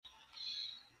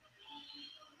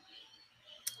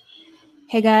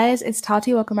Hey guys, it's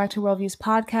Tate. Welcome back to Worldviews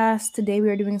Podcast. Today we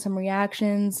are doing some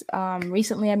reactions.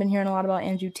 Recently I've been hearing a lot about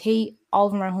Andrew Tate, all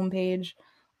over my homepage,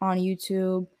 on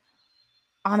YouTube,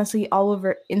 honestly, all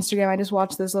over Instagram. I just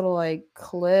watched this little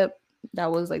clip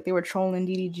that was like they were trolling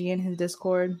DDG in his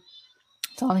Discord,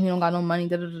 telling him he don't got no money,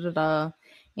 da da da da da.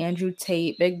 Andrew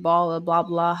Tate, big baller, blah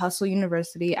blah, Hustle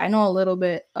University. I know a little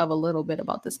bit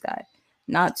about this guy.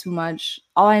 Not too much.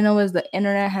 All I know is the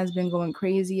internet has been going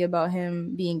crazy about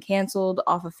him being canceled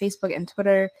off of Facebook and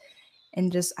Twitter.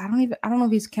 And just I don't know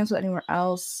if he's canceled anywhere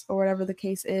else or whatever the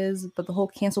case is, but the whole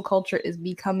cancel culture is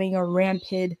becoming a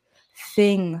rampant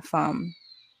thing from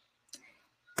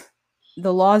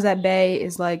the laws at bay.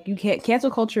 Is like you can't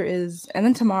cancel culture is, and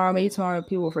then maybe tomorrow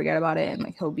people will forget about it and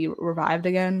like he'll be revived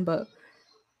again, but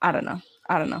I don't know.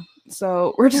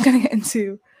 So we're just gonna get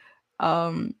into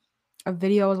a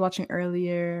video I was watching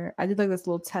earlier. I did like this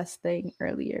little test thing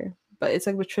earlier, but it's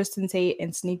like with Tristan Tate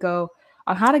and Sneako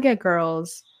on how to get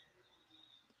girls.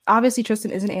 Obviously, Tristan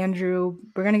isn't Andrew.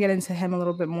 We're gonna get into him a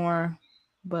little bit more,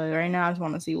 but right now I just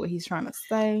want to see what he's trying to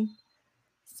say.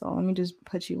 So let me just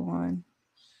put you on.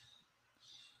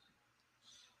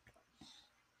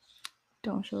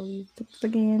 Don't show these tips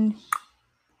again.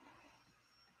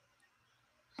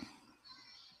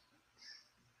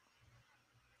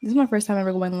 This is my first time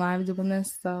ever going live doing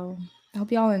this, so I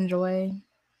hope y'all enjoy.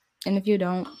 And if you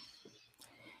don't,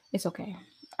 it's okay.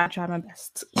 I tried my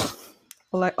best.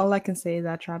 all I can say is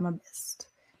I tried my best.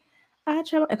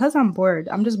 Because I'm bored.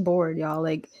 I'm just bored, y'all.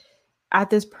 Like,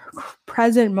 at this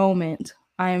present moment,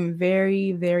 I am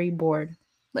very, very bored.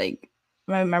 Like,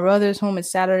 my brother's home.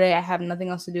 It's Saturday. I have nothing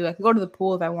else to do. I could go to the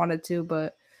pool if I wanted to,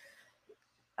 but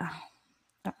I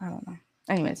don't know.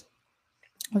 Anyways,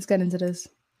 let's get into this.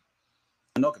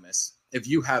 Monogamous if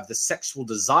you have the sexual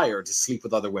desire to sleep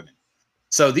with other women.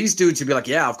 So these dudes would be like,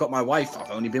 yeah, I've got my wife.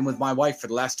 I've only been with my wife for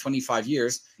the last 25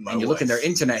 years. And you look in their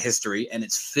internet history and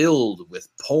it's filled with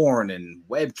porn and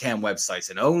webcam websites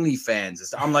and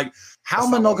OnlyFans. I'm like, how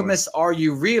monogamous are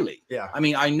you really? Yeah. I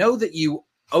mean, I know that you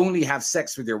only have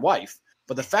sex with your wife,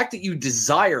 but the fact that you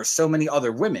desire so many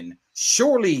other women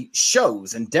surely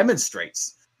shows and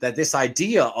demonstrates that this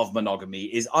idea of monogamy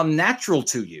is unnatural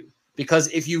to you. Because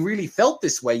if you really felt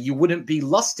this way, you wouldn't be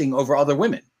lusting over other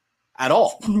women at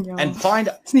all. Yo. And find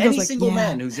any single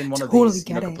man who's in one of these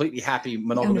completely happy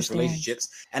monogamous relationships.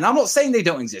 And I'm not saying they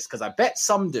don't exist, because I bet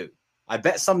some do.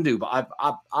 But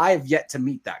I've yet to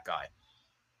meet that guy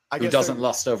who doesn't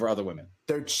lust over other women.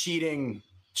 They're cheating.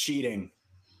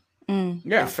 Yeah.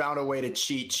 They found a way to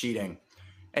cheating.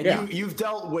 And you've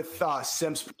dealt with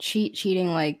simps. Cheating,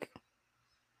 like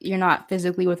you're not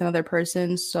physically with another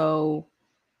person, so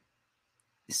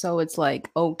it's like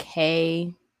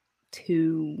okay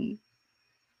to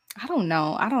I don't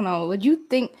know. Do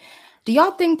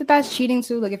y'all think that that's cheating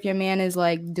too? Like if your man is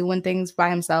like doing things by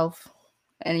himself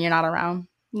and you're not around?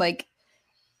 Like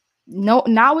no,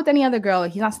 not with any other girl.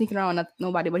 Like, he's not sneaking around with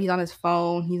nobody, but he's on his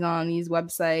phone, he's on these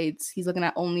websites, he's looking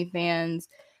at OnlyFans.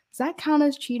 Does that count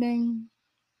as cheating?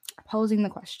 Posing the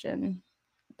question.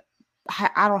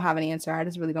 I don't have an answer. I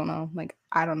just really don't know. Like,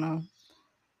 I don't know.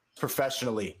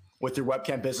 Professionally, with your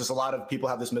webcam business, a lot of people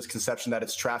have this misconception that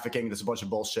it's trafficking. There's a bunch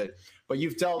of bullshit. But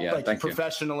you've dealt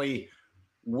professionally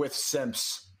with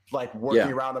simps, like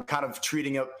working around them, kind of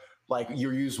treating it like you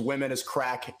use women as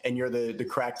crack and you're the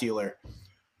crack dealer.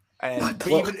 And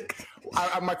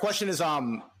my question is,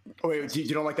 wait,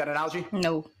 you don't like that analogy?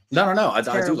 No. I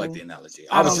do like the analogy.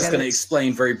 I was just going to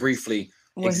explain very briefly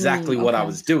exactly what I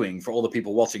was doing for all the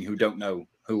people watching who don't know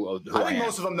who I think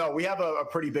most of them know. We have a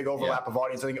pretty big overlap of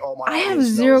audience. I think all my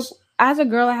as a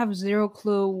girl, I have zero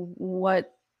clue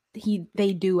what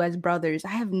they do as brothers. I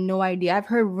have no idea. I've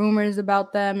heard rumors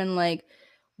about them and like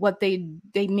what they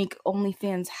make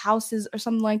OnlyFans houses or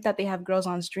something like that. They have girls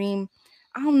on stream.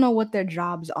 I don't know what their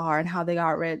jobs are and how they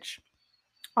got rich.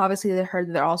 Obviously, they heard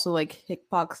that they're also like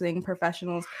kickboxing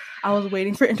professionals. I was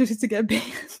waiting for Internet to get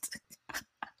banned.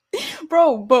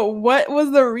 Bro, but what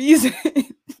was the reason?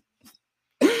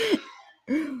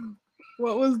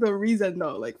 What was the reason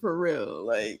though? Like, for real?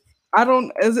 Like,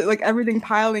 is it like everything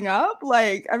piling up?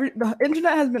 Like, the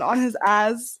internet has been on his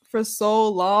ass for so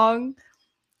long.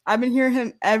 I've been hearing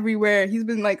him everywhere. He's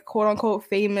been like quote unquote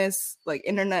famous, like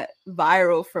internet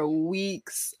viral for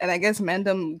weeks. And I guess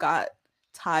Mendham got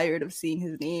tired of seeing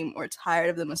his name or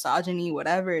tired of the misogyny,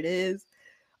 whatever it is.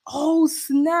 Oh,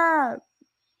 snap.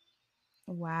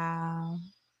 Wow.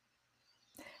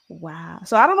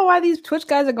 So I don't know why these Twitch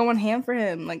guys are going ham for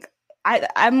him. Like,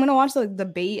 I'm gonna watch the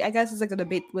debate. I guess it's like a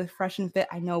debate with Fresh and Fit.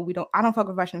 I don't fuck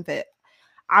with Fresh and Fit.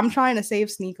 I'm trying to save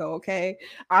Sneako, okay?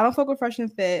 I don't fuck with Fresh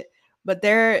and Fit, but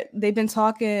they've been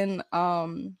talking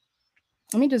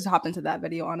Let me just hop into that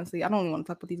video, honestly. I don't even want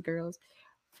to talk with these girls.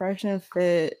 Fresh and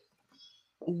Fit.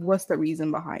 What's the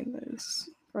reason behind this?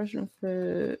 Fresh and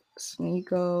Fit,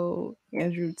 Sneako,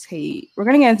 Andrew Tate. We're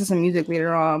going to get into some music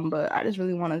later on, but I just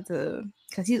really wanted to,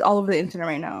 because he's all over the internet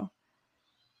right now.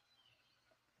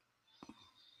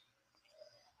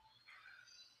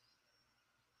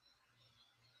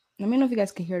 Let me know if you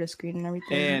guys can hear the screen and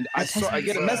everything. And I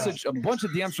get a message, a bunch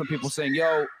of DMs from people saying,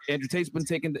 yo, Andrew Tate's been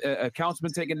taken, accounts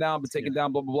been taken down,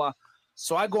 blah, blah, blah.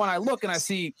 So I go and I look and I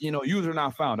see, user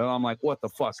not found. And I'm like, what the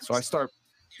fuck? So I start,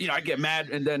 I get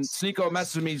mad. And then Sneako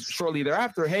messages me shortly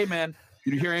thereafter. Hey, man,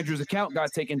 did you hear Andrew's account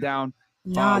got taken down?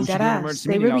 Nah, deadass.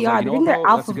 They really are. I think they're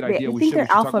alpha. I think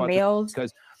they're alpha males.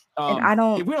 Because and I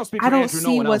don't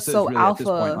see what's so really alpha,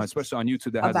 point, especially on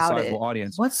YouTube, that has a sizable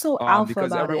audience. What's so alpha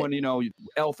because about everyone,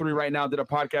 L3 right now did a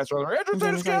podcast earlier. Andrew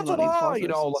Tate is canceled.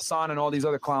 Lasan and all these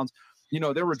other clowns,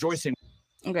 they're rejoicing.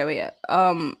 Okay, but yeah,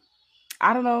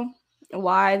 I don't know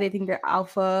why they think they're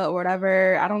alpha or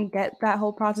whatever. I don't get that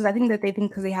whole process. I think that they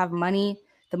think because they have money,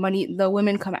 the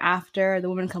women come after, the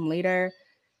women come later.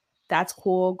 That's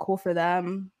cool for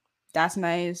them. That's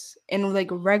nice. In like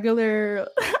regular,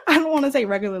 I don't want to say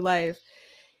regular life.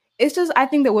 It's just, I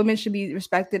think that women should be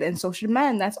respected and so should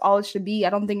men. That's all it should be. I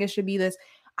don't think it should be this,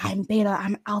 I'm beta,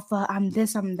 I'm alpha, I'm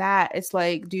this, I'm that. It's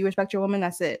like, do you respect your woman?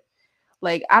 That's it.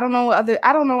 Like, I don't know what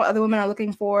other women are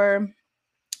looking for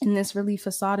in this really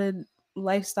facaded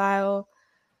lifestyle.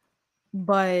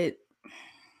 But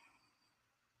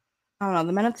I don't know.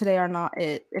 The men of today are not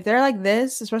it. If they're like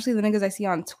this, especially the niggas I see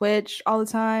on Twitch all the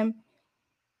time,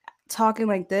 talking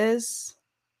like this,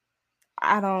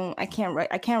 I don't know.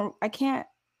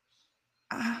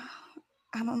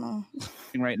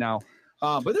 Right now.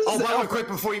 But this is by the way, quick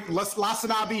before you,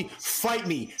 Lasanabi, fight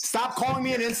me. Stop calling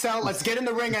me an incel. Let's get in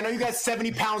the ring. I know you got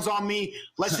 70 pounds on me.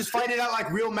 Let's just fight it out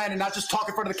like real men and not just talk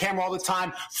in front of the camera all the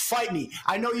time. Fight me.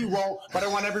 I know you won't, but I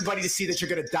want everybody to see that you're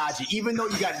going to dodge it. Even though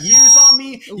you got years on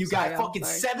me, you got fucking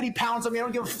 70 pounds on me. I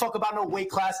don't give a fuck about no weight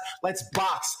class. Let's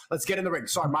box. Let's get in the ring.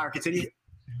 Sorry, Myron, continue.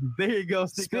 There you go.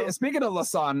 Speaking of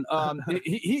Lasan,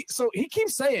 he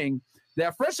keeps saying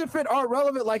that Fresh and Fit aren't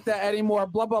relevant like that anymore,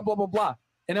 blah, blah, blah, blah, blah.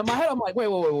 And in my head, I'm like, wait.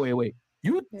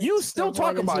 You still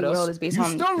talk about us. You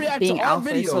still react to our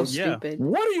videos. So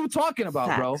what are you talking about,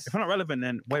 Facts. bro? If I'm not relevant,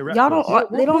 then why rap? Y'all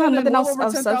don't. They don't have nothing else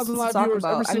of substance to talk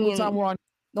about. Every single time we're on.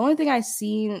 The only thing I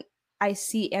see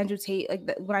Andrew Tate,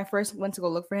 like when I first went to go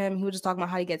look for him, he was just talking about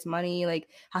how he gets money, like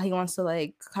how he wants to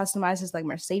like customize his like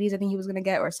Mercedes, I think he was gonna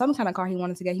get, or some kind of car he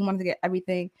wanted to get. He wanted to get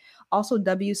everything. Also,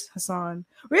 W's Hassan.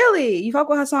 Really? You fuck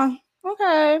with Hassan?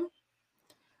 Okay.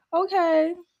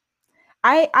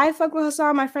 I fuck with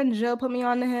Hassan. My friend Jill put me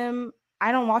on to him.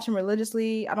 I don't watch him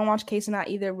religiously. I don't watch K-Sanat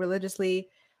either religiously,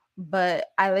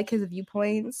 but I like his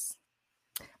viewpoints.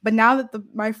 But now that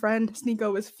my friend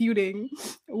Sneako is feuding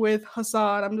with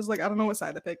Hassan, I'm just like, I don't know what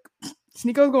side to pick.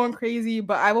 Sneako's going crazy,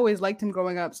 but I've always liked him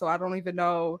growing up, so I don't even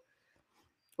know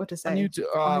what to say. On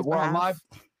YouTube, we're on live,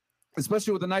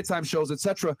 especially with the nighttime shows,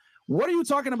 etc. What are you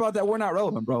talking about that we're not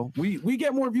relevant, bro? We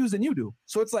get more views than you do.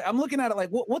 So it's like, I'm looking at it like,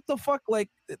 what the fuck? Like,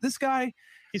 this guy,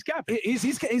 he's capping. He's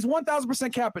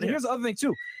 1,000% capping. And here's the other thing,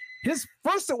 too.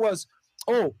 First it was,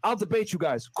 oh, I'll debate you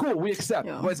guys. Cool, we accept.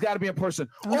 But it's got to be in person.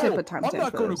 I'm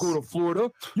not going to go to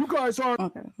Florida. You guys are.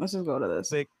 Okay, let's just go to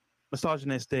this.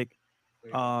 Misogynistic.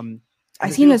 I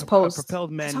seen his post.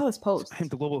 Propelled men. I saw his post. Him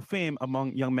to global fame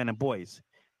among young men and boys.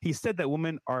 He said that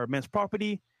women are men's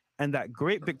property and that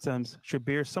great victims should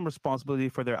bear some responsibility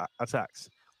for their attacks.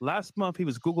 Last month, he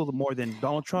was Googled more than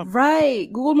Donald Trump.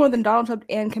 Right. Googled more than Donald Trump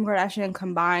and Kim Kardashian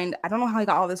combined. I don't know how he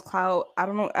got all this clout. I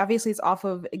don't know. Obviously, it's off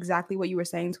of exactly what you were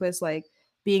saying, Twist, like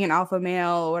being an alpha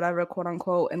male or whatever, quote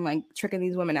unquote, and like tricking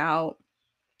these women out.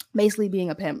 Basically being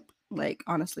a pimp, like,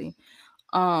 honestly.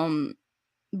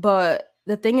 But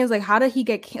the thing is, like, how did he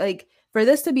get, like, for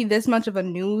this to be this much of a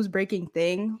news breaking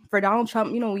thing, for Donald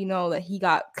Trump, we know that he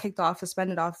got kicked off,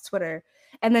 suspended off Twitter.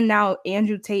 And then now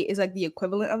Andrew Tate is like the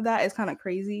equivalent of that. It's kind of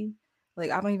crazy.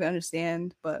 Like, I don't even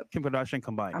understand, but Kim Kardashian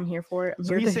combined. I'm here for it.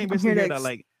 So he's saying basically that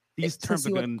like these terms are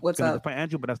going to define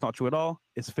Andrew, but that's not true at all.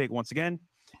 It's fake once again.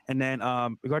 And then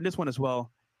regarding this one as well,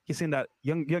 he's saying that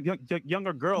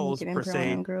younger girls per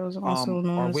se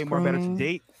are way more better to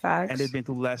date. Facts. And they've been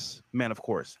through less men, of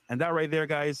course. And that right there,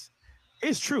 guys,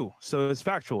 is true. So it's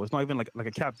factual. It's not even like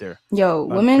a cap there. Yo,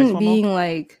 women being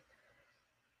like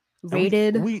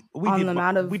rated on the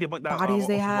amount of bodies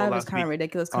they have is kind of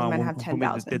ridiculous because men have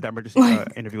 10,000. Did that emergency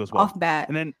interview as well. Off bat.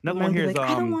 And then another one here is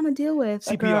I don't want to deal with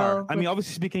CPR. I mean,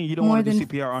 obviously speaking, you don't want to do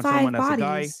CPR on someone that's a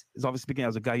guy. Is obviously speaking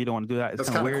as a guy, you don't want to do that. It's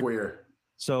kind of weird. Queer.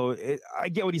 So I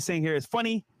get what he's saying here. It's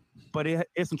funny, but it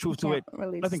is some truth to it.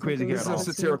 Nothing crazy here. This is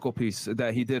a satirical piece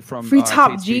that he did from Free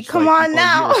Top G. Come on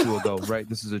now. A year or two ago, right?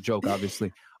 This is a joke,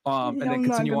 obviously. And then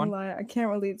continue on. Lie. I can't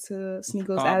relate to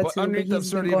Sneako's attitude. But underneath the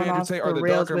absurdity of Andrew Tate are the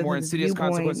darker, more insidious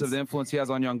consequences of the influence he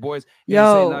has on young boys.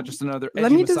 Yo, not just another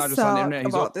let me just talk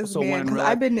about this man, because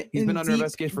I've been in under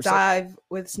investigation for dive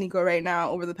with Sneako right now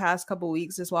over the past couple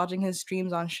weeks, just watching his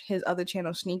streams on his other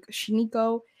channel,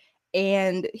 Sneako,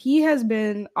 and he has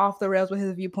been off the rails with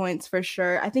his viewpoints for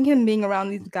sure. I think him being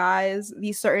around these guys,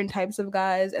 these certain types of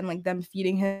guys, and like them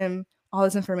feeding him all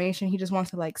this information, he just wants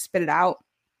to like spit it out.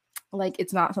 Like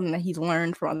it's not something that he's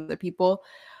learned from other people.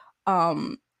 I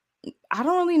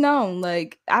don't really know.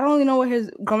 Like I don't really know what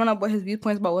his growing up, what his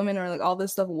viewpoints about women or like all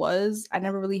this stuff was. I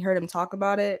never really heard him talk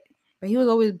about it, but he was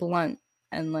always blunt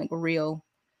and like real.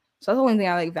 So that's the only thing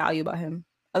I like value about him.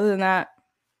 Other than that,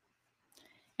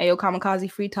 ayo,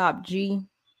 Kamikaze, Free Top G.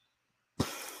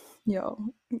 Yo,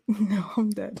 no, I'm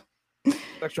dead.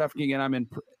 Sex trafficking,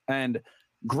 and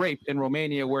Grape in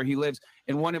Romania, where he lives.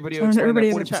 In one video, explained that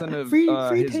 40% of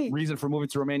his reason for moving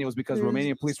to Romania was because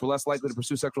Romanian police were less likely to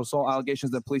pursue sexual assault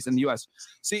allegations than police in the U.S.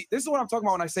 See, this is what I'm talking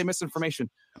about when I say misinformation.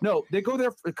 No, they go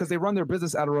there because they run their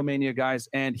business out of Romania, guys,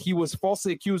 and he was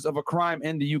falsely accused of a crime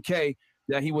in the U.K.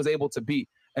 that he was able to beat.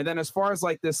 And then as far as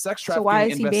like this sex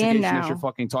trafficking investigation that you're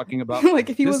fucking talking about,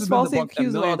 like if he was falsely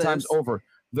accused a million times over.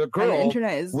 The girl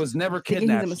was never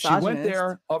kidnapped. She went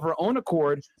there of her own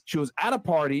accord. She was at a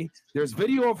party. There's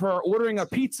video of her ordering a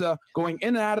pizza, going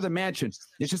in and out of the mansion.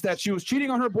 It's just that she was cheating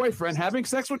on her boyfriend, having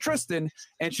sex with Tristan,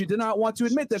 and she did not want to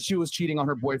admit that she was cheating on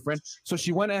her boyfriend. So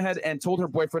she went ahead and told her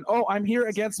boyfriend, "Oh, I'm here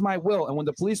against my will." And when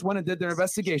the police went and did their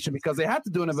investigation, because they had to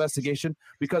do an investigation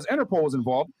because Interpol was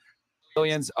involved,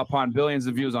 billions upon billions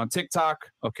of views on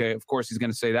TikTok. Okay, of course he's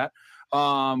going to say that.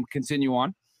 Continue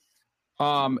on.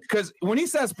 Because when he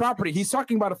says property, he's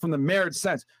talking about it from the marriage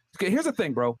sense. Okay, here's the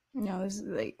thing, bro. No, this is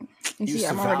like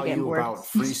I'm already getting bored. About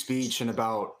free speech and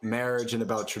about marriage and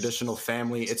about traditional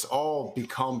family. It's all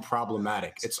become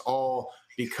problematic. It's all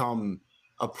become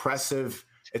oppressive.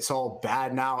 It's all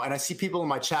bad now. And I see people in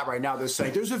my chat right now. They're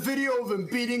saying, "There's a video of him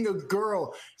beating a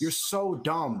girl." You're so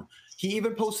dumb. He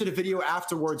even posted a video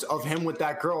afterwards of him with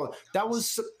that girl. That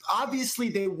was obviously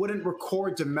they wouldn't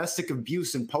record domestic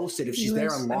abuse and post it if she's there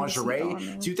in lingerie.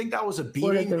 Do you think that was a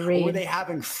beating, or were they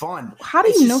having fun? How do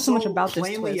you know so much about this?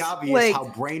 Plainly obvious like, how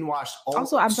brainwashed.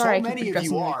 Also, I'm sorry, so many of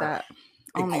you are. Like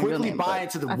and quickly buy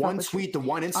into the one tweet, the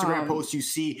one Instagram post you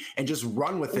see, and just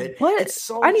run with it. What? It's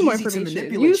so I need more easy to information.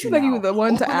 manipulate You seem like you were the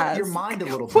one to ask. Your mind a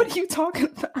little bit. What are you talking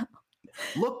about?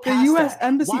 Look, the U.S.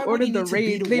 Embassy ordered the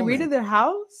raid. They raided their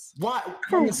house. Why?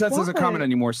 Common sense isn't common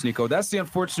anymore, Sneako. That's the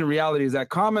unfortunate reality, is that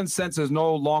common sense is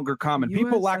no longer common.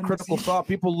 People lack critical thought.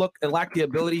 People lack the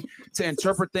ability to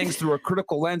interpret things through a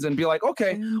critical lens and be like,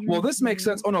 okay, well, this makes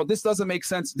sense. Oh, no, this doesn't make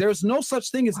sense. There's no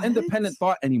such thing as independent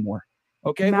thought anymore.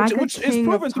 Okay, which is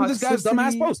proven through this guy's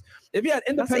dumbass post. If you had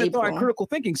independent thought and critical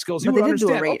thinking skills, you would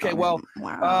understand. Okay, well,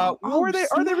 are they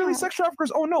really sex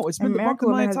traffickers? Oh no, it's been debunked a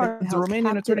million times. The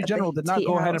Romanian Attorney General did not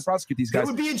go ahead and prosecute these guys.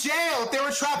 They would be in jail if they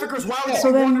were traffickers. Why would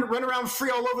they run around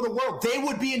free all over the world? They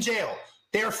would be in jail.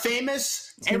 They're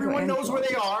famous. Everyone knows where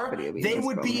they are. They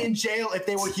would be in jail if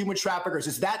they were human traffickers.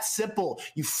 It's that simple.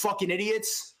 You fucking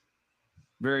idiots.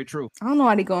 Very true. I don't know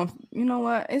why they going. You know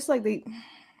what? It's like they.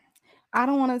 I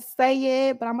don't want to say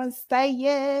it, but I'm gonna say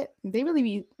it.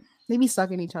 They be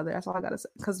sucking each other. That's all I gotta say.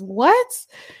 Cause what?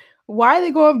 Why are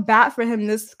they going back for him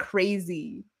this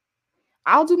crazy?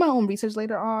 I'll do my own research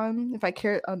later on if I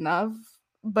care enough.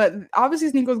 But obviously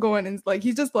Sneako's going and like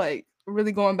he's just like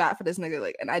really going back for this nigga.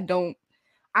 Like, and I don't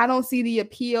see the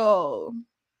appeal.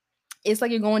 It's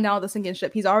like you're going down with a sinking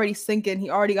ship. He's already sinking. He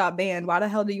already got banned. Why the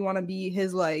hell do you want to be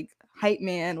his like hype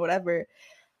man? Whatever.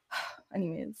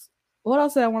 Anyways. What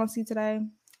else did I want to see today?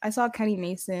 I saw Kenny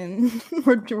Mason.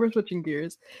 we're switching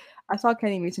gears. I saw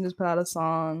Kenny Mason just put out a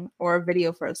song or a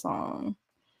video for a song.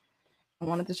 I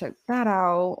wanted to check that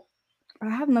out. I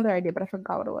had another idea, but I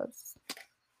forgot what it was.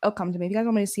 It'll come to me. If you guys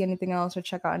want me to see anything else or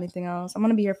check out anything else, I'm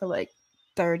going to be here for like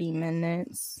 30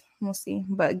 minutes. We'll see.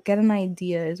 But get an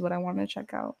idea is what I want to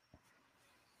check out.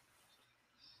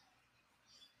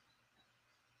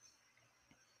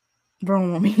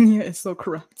 Bro, Romania is so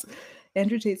corrupt.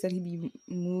 Andrew Tate said he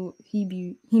moved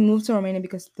to Romania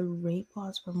because the rape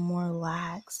laws were more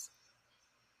lax.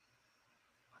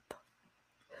 What the?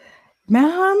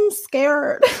 Man, I'm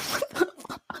scared.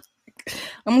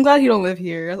 I'm glad he don't live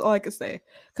here. That's all I could say.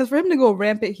 Because for him to go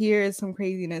rampant here is some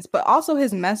craziness. But also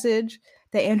his message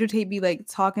that Andrew Tate be like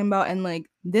talking about and like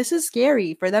this is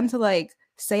scary for them to like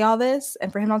say all this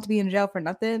and for him not to be in jail for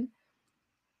nothing.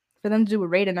 for them to do a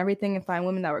raid and everything and find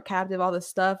women that were captive, all this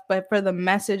stuff, but for the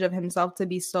message of himself to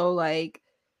be so like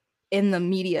in the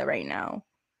media right now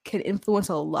can influence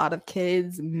a lot of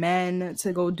kids, men,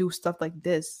 to go do stuff like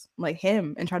this, like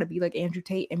him, and try to be like Andrew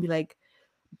Tate and be like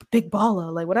big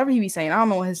baller, like whatever he be saying. I don't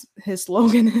know what his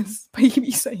slogan is, but he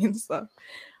be saying stuff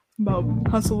about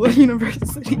Hustle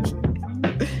University.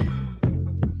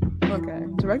 Okay,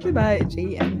 directed by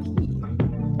JMP.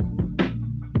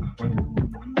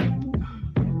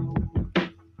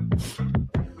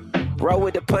 Roll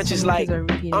with the punches like I'm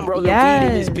rolling weed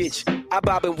in this bitch. I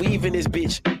bob and weave in this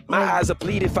bitch. My eyes are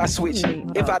bleed if I switch.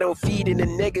 If I don't feed in the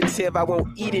negative, I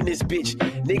won't eat in this bitch.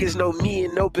 Niggas know me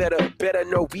and know better. Better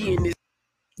know we in this.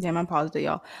 Yeah, I paused it,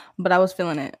 y'all. But I was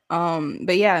feeling it.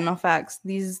 But yeah, no facts.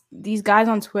 These guys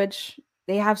on Twitch,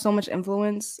 they have so much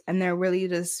influence, and they're really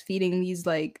just feeding these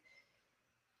like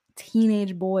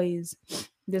teenage boys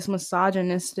this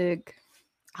misogynistic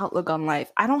outlook on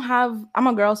life. I'm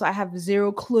a girl, so I have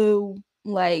zero clue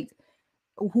like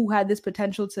who had this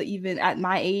potential to even at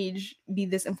my age be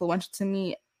this influential to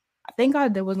me. Thank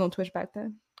God there was no Twitch back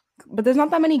then, but there's not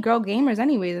that many girl gamers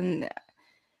anyways, and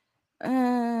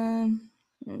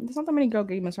there's not that many girl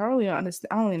gamers, so I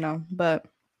don't really know, but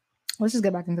let's just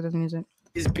get back into this music.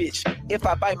 This bitch. If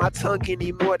I bite my tongue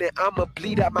anymore, then I'ma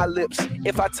bleed out my lips.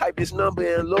 If I type this number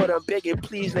and Lord, I'm begging,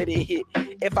 please let it hit.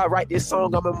 If I write this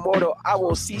song, I'm immortal. I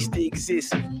won't cease to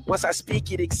exist. Once I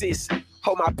speak, it exists.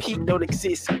 Hold my peak don't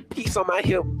exist. Peace on my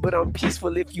hip, but I'm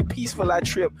peaceful. If you peaceful, I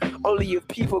trip. Only if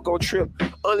people gon' trip.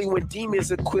 Only when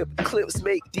demons equip. Clips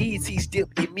make deities dip.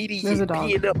 Immediate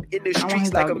being up in the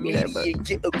streets like a median.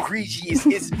 Get egregious.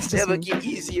 It's never get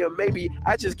easier. Maybe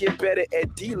I just get better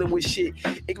at dealing with shit.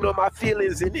 Ignore my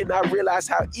feelings and then I realize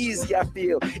how easy I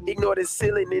feel. Ignore the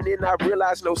ceiling and then I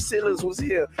realize no ceilings was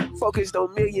here. Focused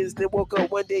on millions, then woke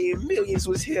up one day and millions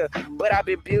was here. But I've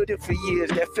been building for years.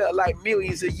 That felt like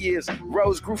millions of years.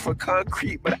 Rose grew for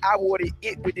concrete, but I watered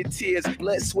it with the tears.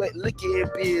 Blood, sweat, liquor,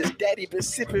 and beers. Daddy been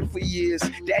sipping for years.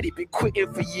 Daddy been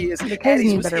quitting for years.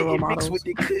 Daddy was hitting mixed with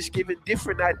the kush, giving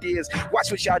different ideas.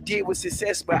 Watch what y'all did with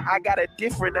success, but I got a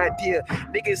different idea.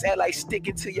 Niggas act like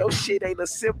sticking to your shit ain't a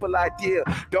simple idea.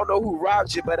 Don't know who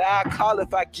robbed you, but I'll call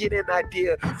if I get an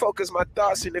idea. Focus my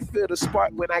thoughts and feel the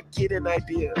spark when I get an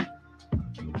idea.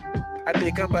 I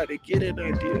think I'm about to get an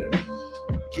idea.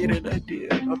 Get an idea.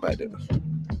 I'm about to...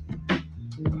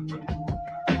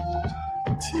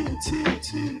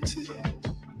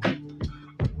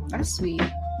 That's sweet.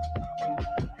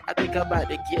 I think I'm about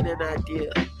to get an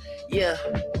idea. Yeah.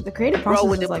 The creative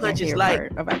process is like my favorite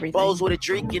part of everything. Bowls with a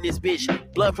drink in this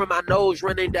bitch. Blood from my nose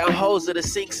running down holes of the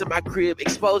sinks in my crib.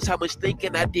 Expose how much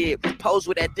thinking I did. Pose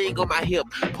with that thing on my hip.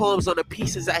 Poems on the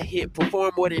pieces I hit.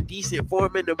 Perform more than decent.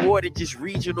 Forming the more than just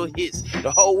regional hits.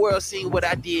 The whole world seen what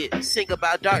I did. Sing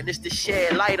about darkness to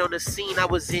shed light on the scene I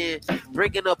was in.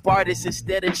 Bringing up artists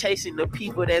instead of chasing the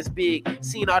people that's big.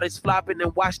 Seen artists flopping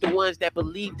and watch the ones that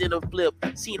believed in them flip.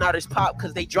 Seen artists pop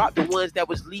cause they dropped the ones that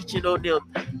was leeching on them.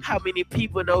 How many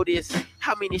people know this?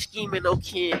 How many scheming no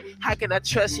kin? How can I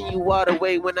trust in you all the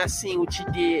way when I seen what you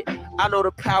did? I know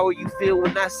the power you feel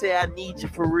when I say I need you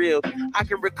for real. I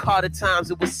can recall the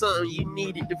times it was something you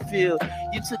needed to feel.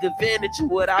 You took advantage of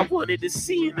what I wanted to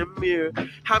see in the mirror.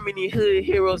 How many hood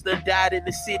heroes done died in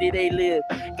the city they live?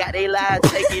 Got their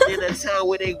lives taken in a town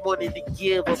where they wanted to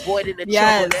give, avoiding the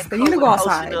trouble that comes with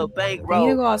hosting a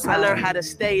bankroll. I learned how to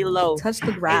stay low. Touch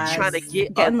the grass. Ain't trying to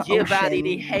get up, give out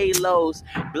any halos.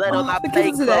 Blood on my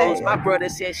plate clothes. My brother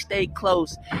said stay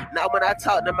close. Now when I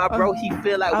talk to my bro, he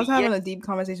feel like I was having a deep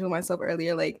conversation with myself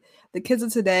earlier. Like, the kids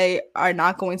of today are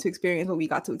not going to experience what we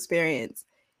got to experience,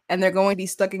 and they're going to be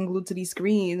stuck and glued to these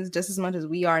screens just as much as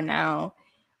we are now.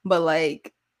 But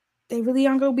like, they really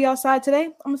aren't going to be outside today.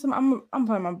 I'm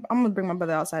gonna bring my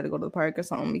brother outside to go to the park or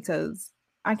something, because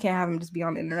I can't have him just be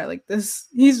on the internet like this.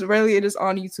 He's really just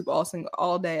on YouTube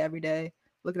all day, every day,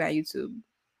 looking at YouTube.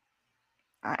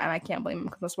 And I can't blame him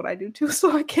because that's what I do too,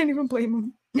 so I can't even blame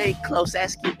him. Stay close,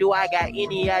 asking, do I got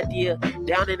any idea?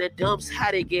 Down in the dumps,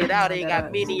 how to get out, ain't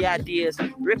got many ideas.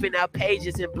 Ripping out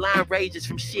pages and blind rages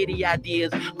from shitty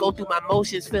ideas. Go through my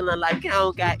motions feeling like I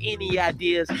don't got any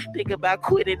ideas. Think about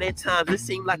quitting at times, it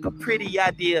seemed like a pretty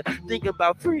idea. Think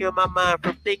about freeing my mind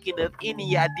from thinking of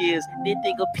any ideas. Then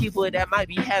think of people that might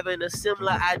be having a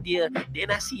similar idea. Then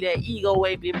I see that ego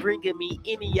ain't been bringing me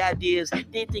any ideas.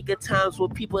 Then think of times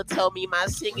when people told me my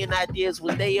singing ideas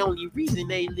was the only reason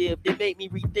they lived. It made me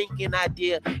rethinking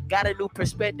idea. Got a new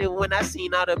perspective when I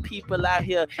seen all the people out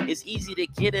here. It's easy to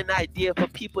get an idea for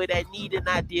people that need an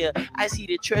idea. I see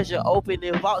the treasure open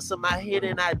in vaults of my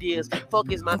hidden ideas.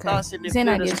 Focus my thoughts and then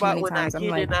feel the spot when I get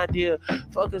an idea.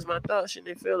 Focus my thoughts and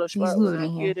then feel the spot when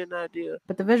I get an idea.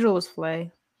 But the visual was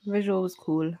flay. The visual was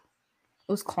cool. It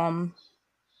was calm.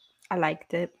 I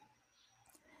liked it.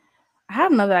 I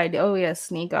had another idea. Oh yeah,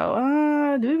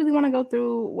 Sneako. Do we really want to go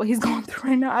through what he's going through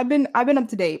right now? I've been up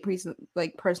to date,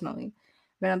 personally.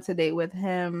 Been up to date with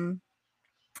him,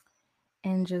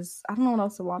 and just I don't know what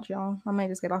else to watch, y'all. I might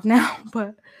just get off now. But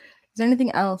is there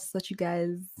anything else that you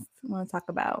guys want to talk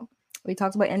about? We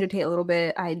talked about Andrew Tate a little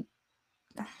bit.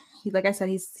 Like I said,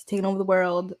 he's taking over the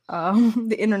world,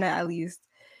 the internet at least.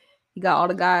 He got all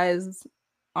the guys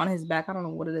on his back. I don't know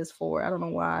what it is for. I don't know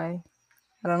why.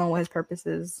 I don't know what his purpose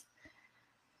is.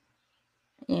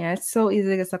 Yeah, it's so easy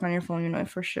to get stuck on your phone, you know,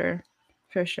 for sure.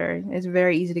 For sure. It's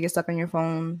very easy to get stuck on your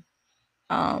phone.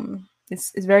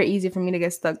 It's very easy for me to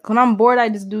get stuck. When I'm bored, I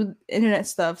just do internet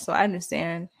stuff, so I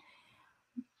understand.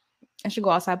 I should go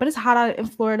outside. But it's hot out in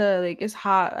Florida. Like, it's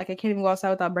hot. Like, I can't even go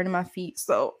outside without burning my feet.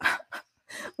 So,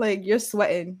 like, you're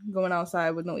sweating going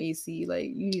outside with no AC. Like,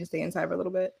 you need to stay inside for a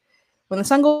little bit. When the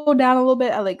sun goes down a little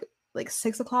bit at like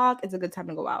 6 o'clock, it's a good time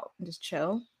to go out and just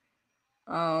chill.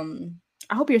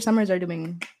 I hope your summers are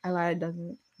doing. I lied,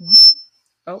 doesn't. What?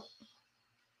 Oh,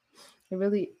 it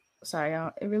really. Sorry,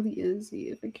 y'all. It really is. See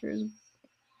if it cures.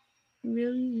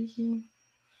 Really easy.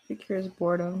 It cures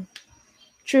boredom.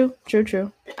 True.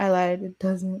 I lied. It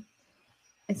doesn't.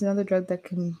 It's another drug that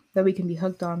we can be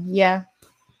hooked on. Yeah.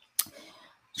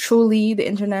 Truly, the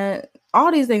internet. All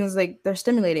these things, like, they're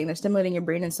stimulating. They're stimulating your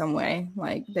brain in some way.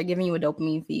 Like, they're giving you a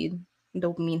dopamine feed,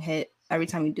 dopamine hit every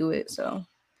time you do it. So,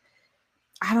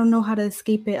 I don't know how to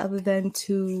escape it other than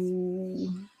to...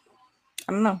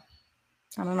 I don't know.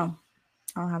 I don't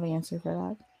have an answer for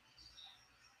that.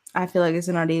 I feel like it's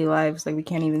in our daily lives. Like, we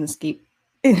can't even escape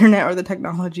internet or the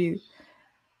technology.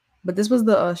 But this was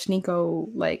the Sneako,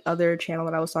 like, other channel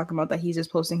that I was talking about that he's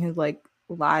just posting his, like,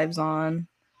 lives on.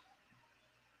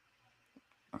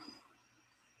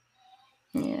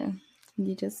 Yeah,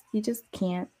 you just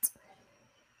can't.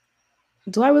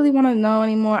 Do I really want to know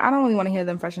anymore? I don't really want to hear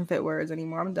them fresh and fit words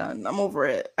anymore. I'm done. I'm over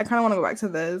it. I kind of want to go back to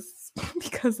this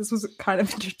because this was kind of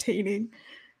entertaining.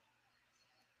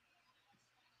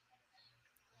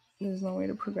 There's no way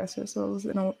to progress ourselves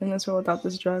in this world without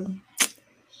this drug.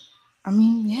 I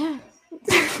mean, yeah,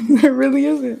 there really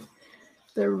isn't.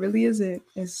 There really isn't.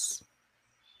 I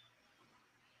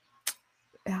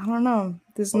don't know.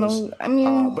 There's no. I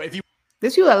mean, but if you.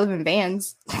 There's people that live in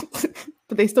vans,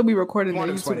 but they still be recording their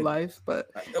YouTube live. But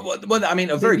well, I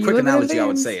mean, a very quick analogy I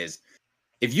would say is,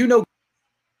 if you know.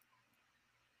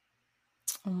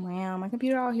 Oh man, my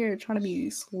computer out here trying to be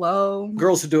slow.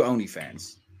 Girls who do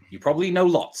OnlyFans, you probably know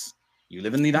lots. You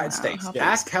live in the United States.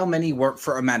 Ask how many work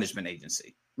for a management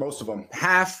agency. Most of them.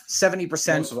 Half, 70%.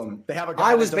 Most of them. They have a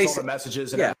guy that does all the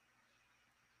messages and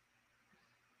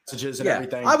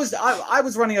everything. I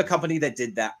was running a company that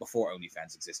did that before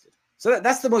OnlyFans existed. So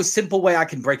that's the most simple way I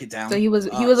can break it down. So he was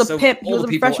a pimp. He was a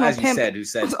professional as you pimp. said, who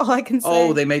said, that's all I can say.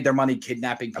 Oh, they made their money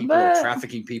kidnapping people or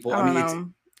trafficking people. I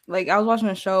mean, like, I was watching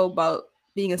a show about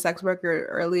being a sex worker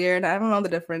earlier, and I don't know the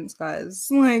difference, guys.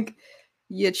 Like,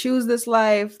 you choose this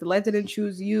life. The life didn't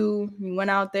choose you. You went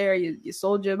out there. You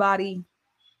sold your body.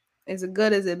 Is it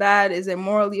good? Is it bad? Is it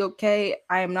morally okay?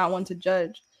 I am not one to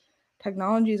judge.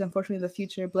 Technology is unfortunately the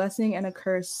future, blessing and a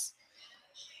curse.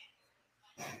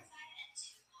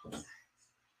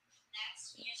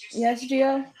 Yes,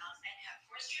 Gio?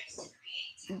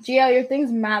 Gio, your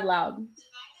thing's mad loud.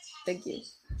 Thank you.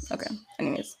 Okay.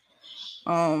 Anyways.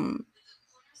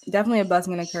 Definitely a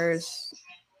blessing and a curse.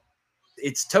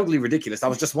 It's totally ridiculous. I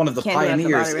was just one of the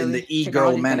pioneers in the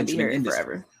e-girl management industry.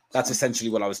 Forever. That's essentially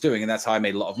what I was doing, and that's how I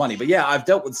made a lot of money. But yeah, I've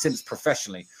dealt with simps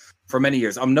professionally for many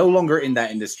years. I'm no longer in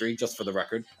that industry, just for the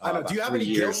record. I know. Do you have any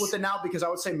guilt with it now? Because I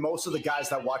would say most of the guys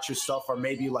that watch your stuff are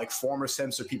maybe like former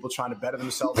simps or people trying to better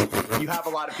themselves. You have a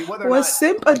lot of people. Was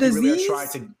simp a disease?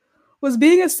 Was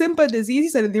being a simp a disease? He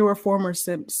said they were former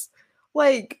simps.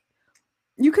 Like,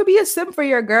 you could be a simp for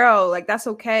your girl. Like, that's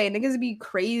okay. Niggas be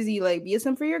crazy. Like, be a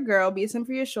simp for your girl. Be a simp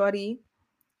for your shorty.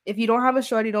 If you don't have a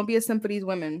shorty, don't be a simp for these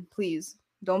women. Please.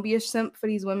 Don't be a simp for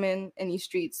these women in these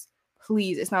streets.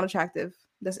 Please. It's not attractive.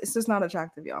 It's just not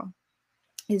attractive, y'all.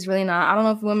 It's really not. I don't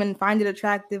know if women find it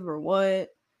attractive or what.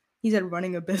 He said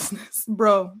running a business.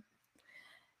 Bro.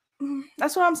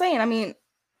 That's what I'm saying. I mean,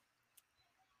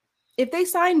 if they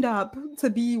signed up to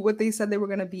be what they said they were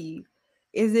going to be,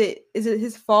 is it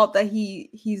his fault that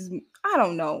he's I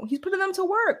don't know. He's putting them to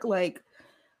work. Like,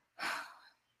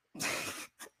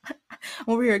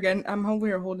 over here again. I'm over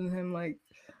here holding him like.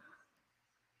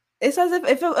 It's as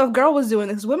if a girl was doing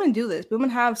this. Women do this. Women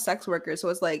have sex workers. So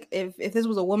it's like if this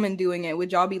was a woman doing it,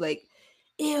 would y'all be like,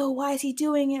 ew, why is he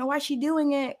doing it? Why is she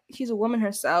doing it? She's a woman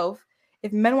herself.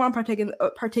 If men want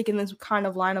to partake in this kind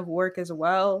of line of work as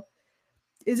well,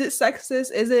 is it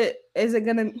sexist? Is it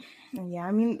gonna? Yeah,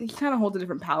 I mean, he kind of holds a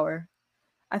different power.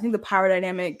 I think the power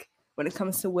dynamic when it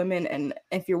comes to women, and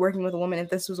if you're working with a woman,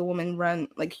 if this was a woman run,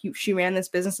 like she ran this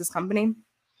business, this company,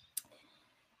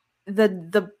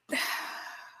 the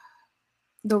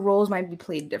roles might be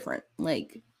played different.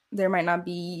 Like there might not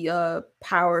be a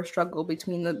power struggle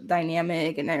between the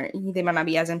dynamic, and they might not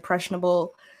be as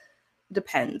impressionable.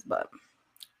 Depends, but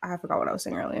I forgot what I was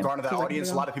saying earlier. Regarding that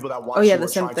audience, a lot of people that watch you are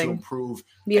trying to improve.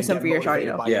 Be a simp for your shawty,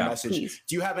 though. Yeah, please.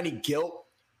 Do you have any guilt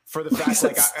for the fact,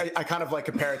 like, I kind of like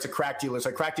compare it to crack dealers.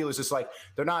 Like crack dealers, is like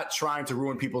they're not trying to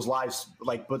ruin people's lives,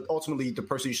 like, but ultimately the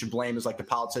person you should blame is like the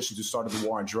politicians who started the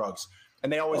war on drugs.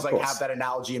 And they always like have that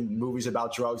analogy in movies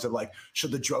about drugs of like,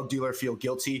 should the drug dealer feel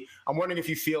guilty? I'm wondering if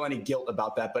you feel any guilt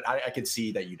about that, but I can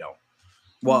see that you don't.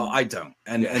 Well, I don't.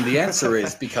 And the answer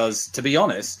is because, to be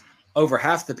honest, over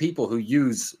half the people who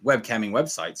use webcamming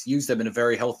websites use them in a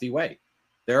very healthy way.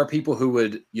 There are people who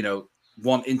would,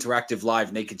 want interactive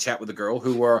live naked chat with a girl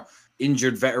who were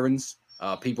injured veterans,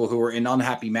 people who were in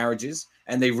unhappy marriages,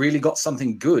 and they really got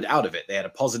something good out of it. They had a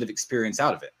positive experience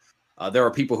out of it. There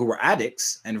are people who were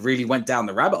addicts and really went down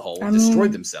the rabbit hole and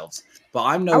destroyed themselves. But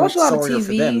I'm no sorrier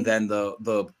for them than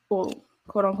the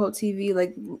quote unquote TV.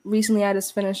 Like recently, I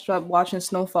just finished up watching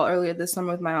Snowfall earlier this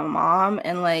summer with my mom,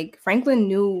 and like Franklin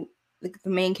knew like the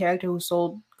main character who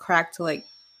sold crack to like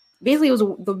basically it was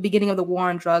the beginning of the war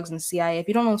on drugs and the CIA. If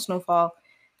you don't know Snowfall,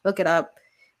 look it up.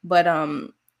 But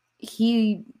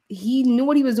he knew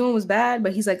what he was doing was bad,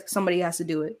 but he's like, somebody has to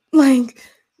do it. Like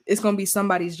it's gonna be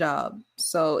somebody's job.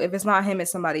 So if it's not him,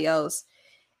 it's somebody else.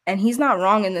 And he's not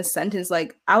wrong in this sentence.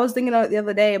 Like I was thinking the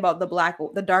other day about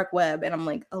the dark web, and I'm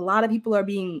like, a lot of people are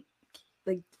being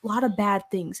like, a lot of bad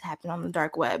things happen on the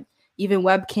dark web. Even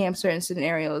webcam, certain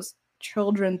scenarios,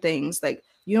 children things. Like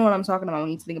you know what I'm talking about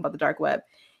when you think about the dark web.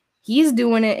 He's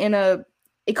doing it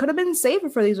it could have been safer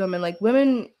for these women. Like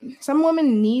some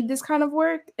women need this kind of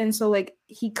work. And so like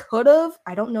he could have,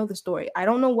 I don't know the story. I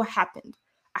don't know what happened.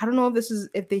 I don't know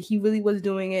if he really was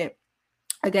doing it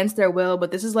against their will,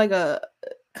 but this is like a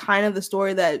kind of the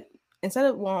story that I was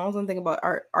going to think about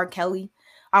R. Kelly.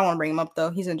 I don't want to bring him up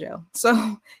though. He's in jail.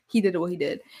 So he did what he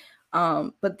did.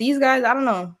 But these guys, I don't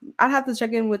know. I'd have to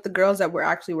check in with the girls that were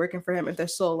actually working for him, if they're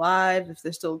still alive, if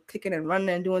they're still kicking and running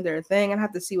and doing their thing. I'd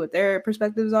have to see what their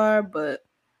perspectives are, but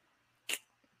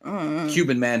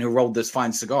Cuban man who rolled this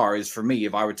fine cigar is for me.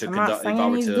 If I were to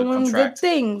contract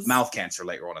mouth cancer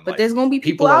later on in life, there's gonna be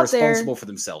people are responsible for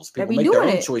themselves. People make their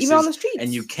own choices, even on the streets.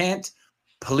 And you can't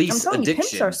police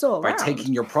addiction by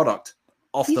taking your product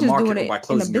off the market or by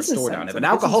closing your store down. If an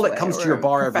alcoholic comes to your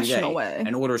bar every day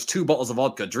and orders 2 bottles of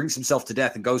vodka, drinks himself to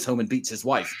death, and goes home and beats his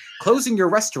wife, closing your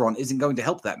restaurant isn't going to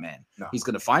help that man. No. He's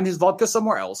going to find his vodka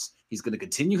somewhere else. He's going to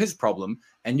continue his problem,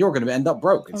 and you're going to end up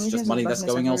broke. It's just money that's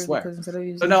going elsewhere.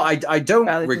 So no, I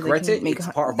don't regret it. It's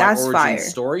part of my origin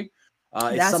story.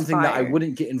 It's something that I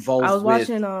wouldn't get involved with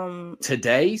watching,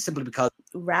 today, simply because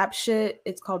Rap Shit.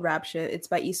 It's called Rap Shit. It's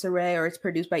by Issa Rae, or it's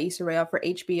produced by Issa Rae for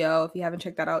HBO. If you haven't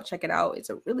checked that out, check it out. It's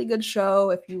a really good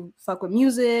show if you fuck with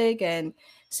music and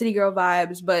city girl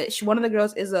vibes. But one of the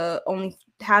girls has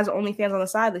OnlyFans on the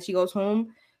side. That she goes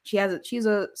home. She's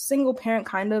a single parent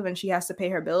kind of, and she has to pay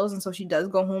her bills, and so she does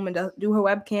go home and do her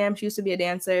webcam. She used to be a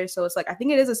dancer, so it's like I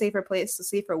think it is a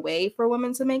safer way for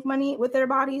women to make money with their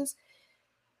bodies.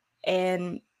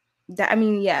 And that, I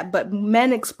mean, yeah, but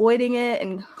men exploiting it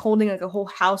and holding like a whole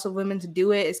house of women to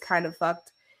do it is kind of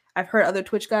fucked. I've heard other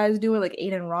Twitch guys do it, like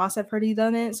Aiden Ross. I've heard he's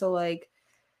done it. So like,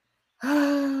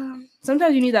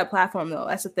 sometimes you need that platform though.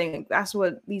 That's the thing. Like, that's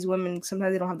what these women,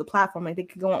 sometimes they don't have the platform. Like they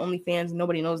could go on OnlyFans and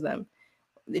nobody knows them.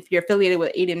 If you're affiliated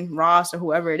with Aiden Ross or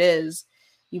whoever it is,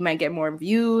 you might get more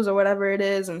views or whatever it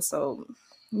is. And so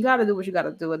you got to do what you got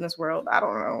to do in this world. I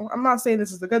don't know. I'm not saying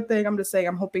this is a good thing. I'm just saying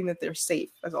I'm hoping that they're safe.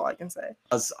 That's all I can say.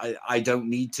 I don't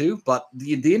need to, but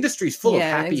the industry is full of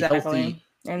happy, healthy,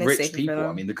 and rich people.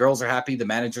 I mean, the girls are happy. The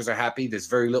managers are happy. There's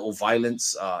very little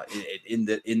violence in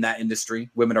that industry.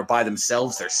 Women are by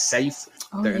themselves. They're safe.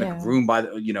 They're in a room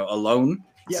alone.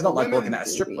 It's not like working at a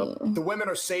strip club. The women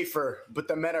are safer, but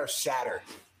the men are sadder.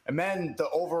 And men, the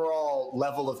overall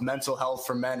level of mental health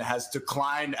for men has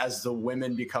declined as the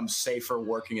women become safer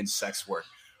working in sex work.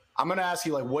 I'm going to ask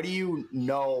you, like, what do you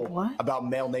know about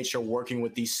male nature working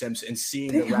with these simps and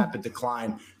seeing the rapid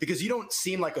decline? Because you don't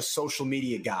seem like a social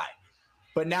media guy.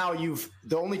 But now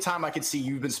the only time I could see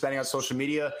you've been spending on social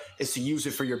media is to use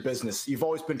it for your business. You've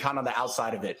always been kind of on the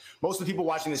outside of it. Most of the people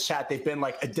watching this chat, they've been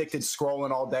like addicted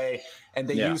scrolling all day and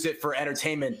they use it for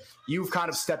entertainment. You've kind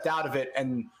of stepped out of it.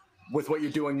 And with what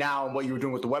you're doing now and what you were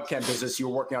doing with the webcam business, you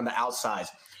were working on the outside.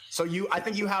 So I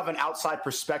think you have an outside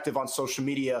perspective on social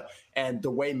media and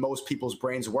the way most people's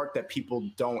brains work that people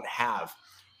don't have.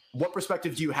 What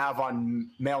perspective do you have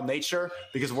on male nature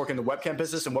because of working in the webcam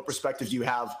business, and what perspective do you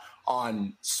have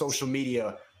on social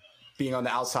media being on the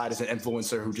outside as an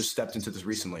influencer who just stepped into this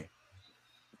recently?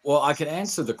 Well, I can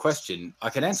answer the question. I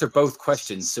can answer both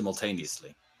questions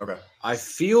simultaneously. Okay. I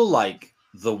feel like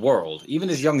the world, even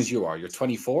as young as you are, you're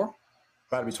 24?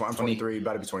 About to be 20. I'm 23,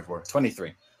 about to be 24.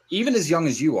 23. Even as young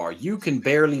as you are, you can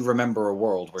barely remember a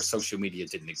world where social media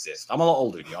didn't exist. I'm a lot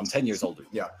older than you. I'm 10 years older.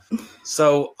 Yeah.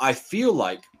 So I feel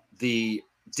like the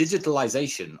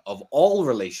digitalization of all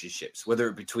relationships, whether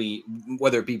it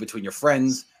be between your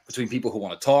friends, between people who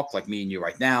want to talk like me and you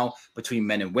right now, between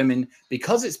men and women,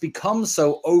 because it's become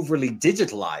so overly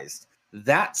digitalized,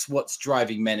 that's what's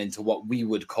driving men into what we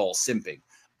would call simping.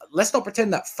 Let's not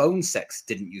pretend that phone sex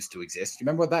didn't used to exist. You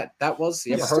remember what that was?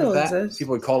 You ever heard of that? Exists.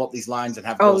 People would call up these lines and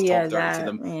have girls talk dirty to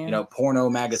them. Yeah. You know, porno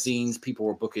magazines, people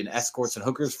were booking escorts and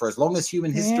hookers for as long as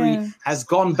human history has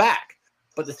gone back.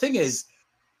 But the thing is,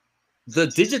 the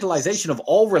digitalization of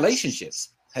all relationships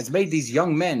has made these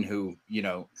young men who, you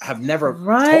know, have never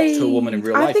talked to a woman in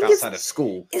real life outside of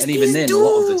school. And even then, a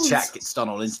lot of the chat gets done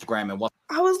on Instagram and what.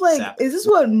 I was like, is this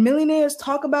what millionaires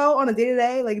talk about on a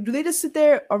day-to-day? Like, do they just sit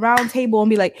there around table and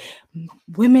be like,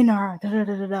 women are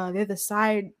da-da-da-da-da, they're the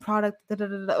side product,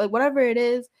 da-da-da-da, like whatever it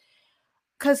is?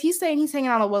 Because he's saying he's hanging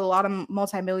out with a lot of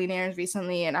multimillionaires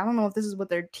recently, and I don't know if this is what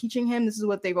they're teaching him. This is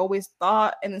what they've always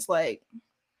thought, and it's like,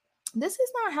 this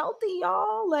is not healthy,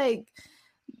 y'all. Like,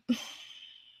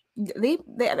 they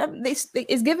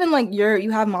it's given like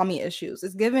you have mommy issues.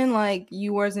 It's given like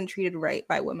you wasn't treated right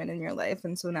by women in your life,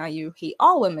 and so now you hate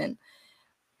all women.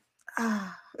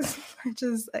 I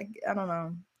don't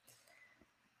know.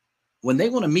 When they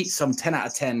want to meet some 10 out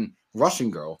of 10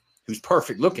 Russian girl who's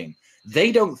perfect looking,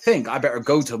 they don't think I better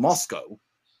go to Moscow,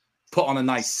 put on a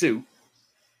nice suit,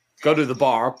 go to the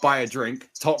bar, buy a drink,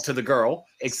 talk to the girl,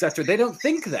 etc. They don't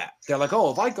think that. They're like, oh,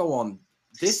 if I go on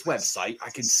this website, I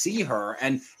can see her.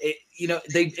 And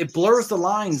it blurs the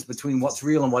lines between what's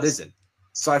real and what isn't.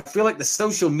 So I feel like the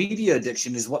social media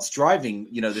addiction is what's driving,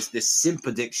 this simp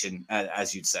addiction,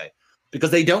 as you'd say,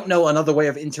 because they don't know another way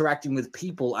of interacting with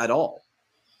people at all.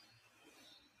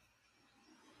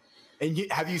 And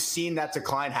have you seen that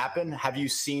decline happen? Have you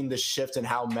seen the shift in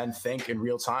how men think in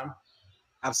real time?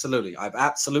 Absolutely. I've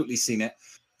absolutely seen it,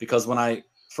 because when I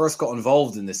first got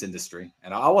involved in this industry,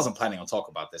 and I wasn't planning on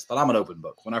talking about this, but I'm an open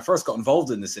book. When I first got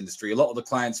involved in this industry, a lot of the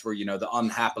clients were, the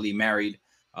unhappily married.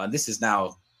 This is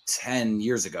now 10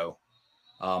 years ago.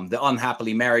 The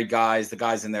unhappily married guys, the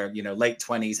guys in their, late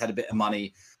 20s, had a bit of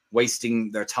money,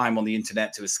 wasting their time on the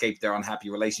internet to escape their unhappy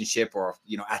relationship or,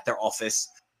 at their office.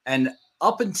 And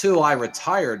up until I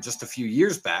retired just a few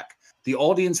years back, the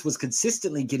audience was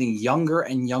consistently getting younger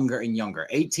and younger and younger,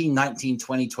 18, 19,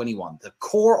 20, 21. The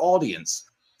core audience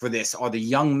for this are the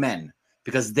young men,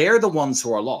 because they're the ones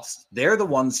who are lost. They're the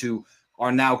ones who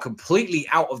are now completely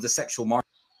out of the sexual market.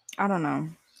 I don't know.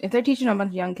 If they're teaching a bunch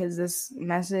of young kids this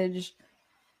message,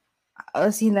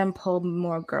 let's see them pull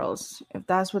more girls. If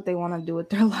that's what they want to do with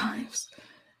their lives.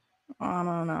 I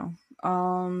don't know.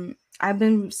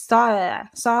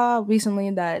 Saw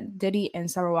recently that Diddy and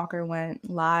Summer Walker went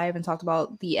live and talked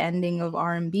about the ending of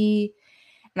R&B,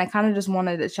 and I kind of just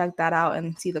wanted to check that out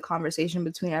and see the conversation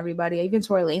between everybody. Even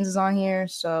Tory Lanez is on here,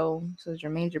 so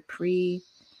Jermaine Dupri,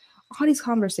 all these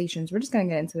conversations. We're just gonna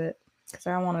get into it because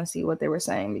I want to see what they were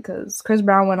saying, because Chris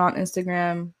Brown went on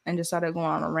Instagram and just started going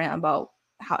on a rant about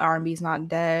how R&B is not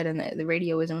dead and the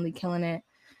radio isn't really killing it.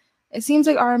 It seems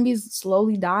like R&B is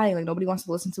slowly dying. Like, nobody wants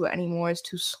to listen to it anymore. It's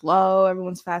too slow.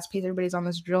 Everyone's fast-paced. Everybody's on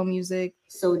this drill music.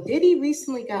 So Diddy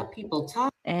recently got people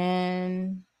talking.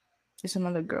 And it's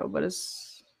another girl, but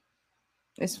it's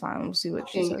fine. We'll see what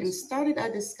she says. And started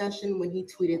a discussion when he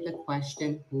tweeted the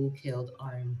question, who killed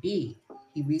R&B?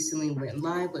 He recently went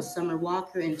live with Summer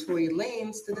Walker and Tory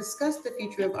Lanez to discuss the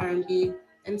future of R&B.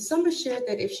 And Summer shared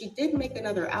that if she did make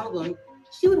another album,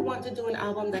 she would want to do an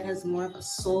album that has more of a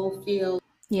soul feel.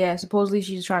 Yeah, supposedly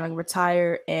she's trying to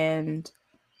retire, and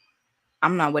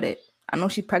I'm not with it. I know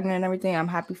she's pregnant and everything. I'm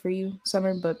happy for you,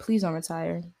 Summer, but please don't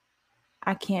retire.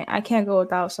 I can't go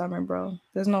without Summer, bro.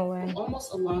 There's no way.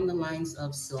 Almost along the lines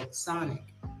of Silk Sonic,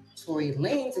 Tory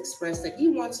Lanez expressed that he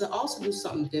wants to also do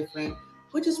something different,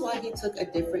 which is why he took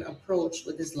a different approach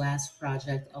with his last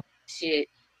project. Shit.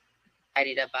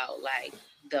 excited about like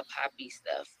the poppy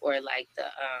stuff or like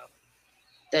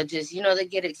the just, you know, they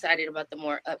get excited about the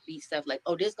more upbeat stuff. Like,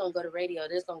 oh, this gonna go to radio.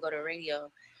 This gonna go to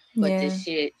radio. But this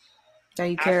shit that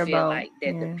you care I feel about, like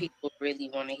that the people really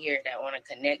want to hear, that want to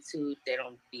connect to, they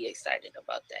don't be excited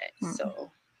about that.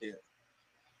 So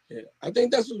yeah, I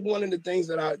think that's one of the things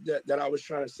that I was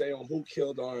trying to say on Who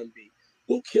Killed R&B.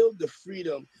 Who killed the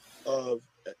freedom of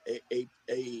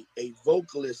a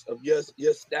vocalist of your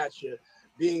stature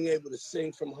being able to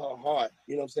sing from her heart,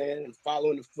 you know what I'm saying, and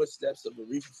following the footsteps of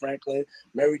Aretha Franklin,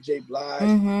 Mary J. Blige,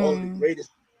 all the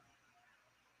greatest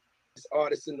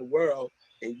artists in the world,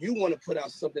 and you want to put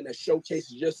out something that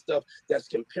showcases your stuff that's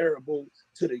comparable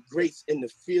to the greats in the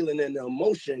feeling and the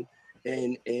emotion,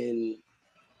 and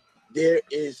there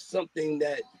is something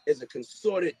that is a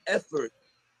concerted effort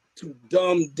to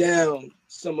dumb down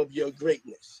some of your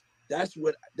greatness. That's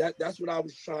what I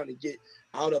was trying to get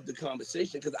out of the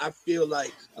conversation, because I feel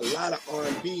like a lot of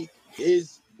R&B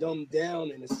is dumbed down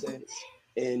in a sense.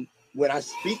 And when I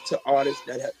speak to artists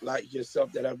that have, like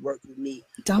yourself, that have worked with me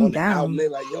dumbed down, album, they're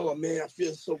like, "Yo, man, I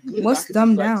feel so good. What's I can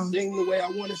dumbed just, down? Sing the way I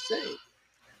want to sing."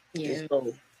 Yeah.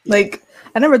 So, like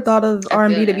I never thought of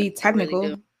R&B to be technical.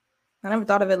 Really I never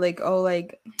thought of it like, oh,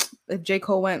 like if J.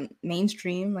 Cole went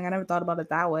mainstream, like I never thought about it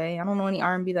that way. I don't know any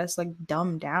R&B that's like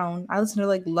dumbed down. I listen to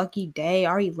like Lucky Day,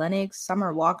 Ari Lennox,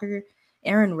 Summer Walker,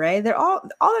 Aaron Ray. They're all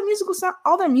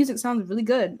their music sounds really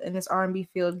good in this R&B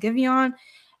field. Giveon,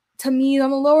 to me, is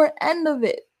on the lower end of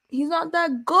it. He's not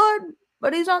that good,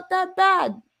 but he's not that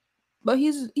bad. But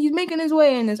he's making his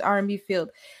way in this R&B field,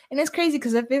 and it's crazy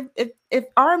because if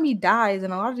R&B dies,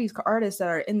 and a lot of these artists that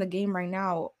are in the game right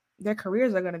now, their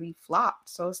careers are gonna be flopped.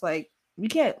 So it's like we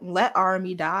can't let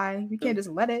R&B die. We can't just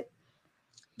let it.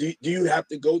 Do you have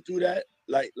to go through that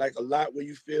like a lot where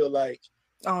you feel like,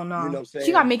 oh no, you know what I'm saying?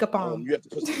 She got makeup on. You have to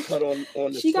put some cut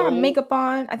on the She got makeup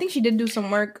on. I think she did do some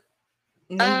work.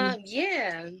 Yeah.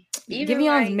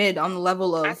 Giveon's like, mid on the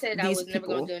level of these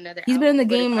people. He's been in the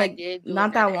game like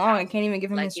not that long. I can't even give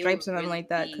him his stripes and nothing like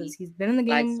that because he's been in the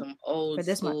game like for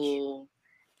this much.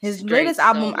 His latest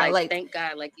album, I liked. Thank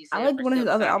God, like you said, I liked one of his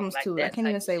other albums like too. I can't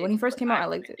even say when he first came out, I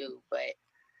liked it.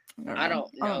 But I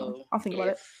don't know. I'll think about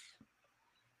it.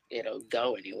 It'll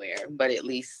go anywhere, but at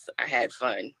least I had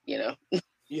fun, you know.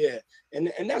 Yeah,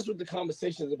 and that's what the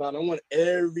conversation is about. I want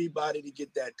everybody to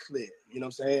get that clear. You know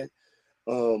what I'm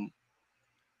saying?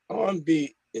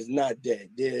 R&B is not dead.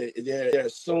 There are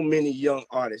so many young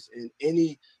artists, and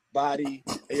anybody,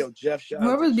 Jeff,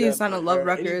 whoever's being signed to Love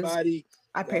Records,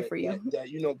 I pray for you.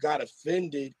 That got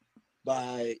offended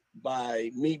by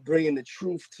me bringing the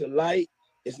truth to light.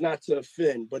 It's not to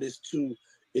offend, but it's to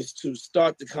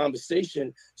start the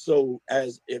conversation. So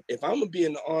if I'm gonna be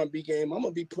in the R&B game, I'm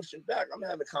gonna be pushing back. I'm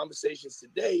having conversations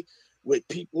today with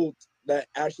people that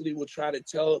actually will try to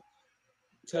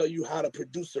tell you how to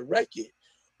produce a record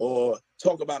or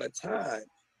talk about a time,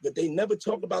 but they never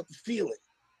talk about the feeling.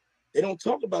 They don't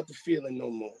talk about the feeling no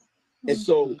more. Mm-hmm. And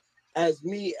so as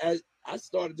I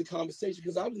started the conversation,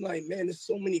 because I was like, man, there's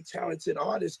so many talented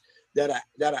artists that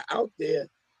are out there,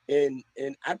 and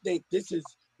I think this is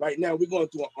right now we're going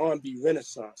through an R&B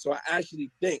renaissance. So I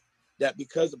actually think that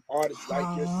because of artists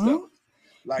like yourself,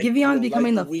 like Giveon's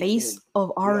becoming the face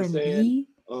of R&B.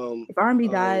 If R&B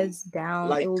dies down,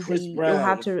 like it'll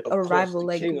have to arrival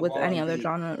like with any other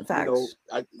genre. Facts.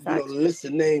 List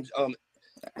of names.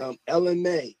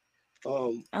 LMA.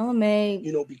 LMA.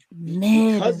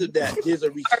 Because of that, there's a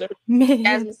research.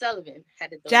 Jasmine Sullivan had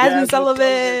to. Jasmine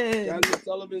Sullivan. Jasmine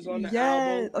Sullivan's on the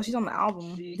album. Oh, she's on the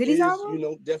album. Did he album?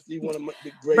 Definitely one of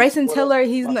the great. Bryson Tiller,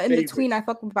 he's in the in between. I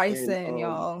fuck with Bryson,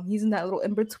 y'all. He's in that little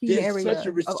in between area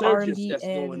of R&B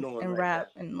and rap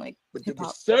and like hip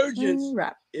hop. The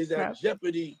resurgence is at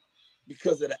jeopardy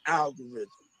because of the algorithm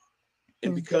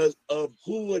and because of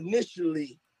who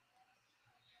initially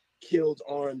killed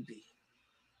R&B.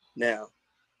 Now,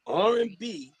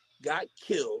 R&B got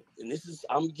killed, and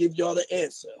I'm gonna give y'all the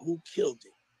answer. Who killed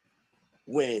it?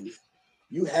 When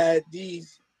you had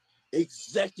these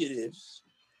executives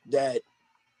that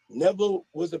never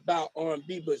was about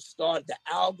R&B, but the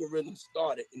algorithm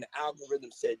started, and the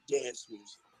algorithm said dance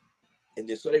music. And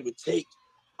then so they would take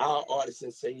our artists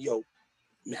and say, yo,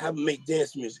 have them make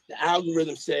dance music. The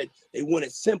algorithm said they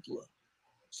wanted simpler.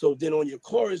 So then on your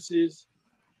choruses,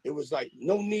 it was like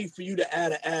no need for you to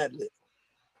add an ad-lib,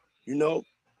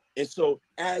 And so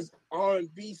as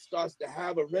R&B starts to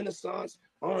have a renaissance,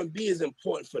 R&B is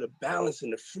important for the balance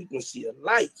and the frequency of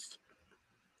life.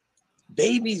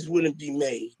 Babies wouldn't be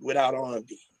made without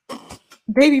R&B.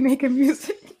 Baby making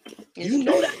music. You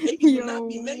know that babies would not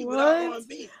be made without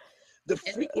R&B. the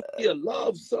frequency of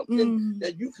love, something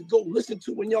that you could go listen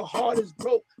to when your heart is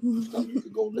broke. Something you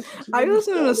could go listen to. I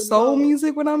listen to soul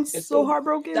music when I'm so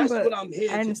heartbroken. That's but what I'm here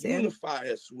to unify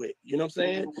us with. You know what I'm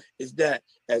saying? Is that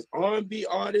as R&B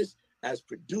artists, as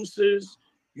producers,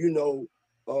 you know,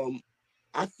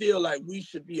 I feel like we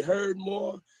should be heard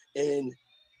more. And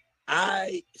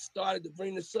I started to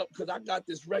bring this up because I got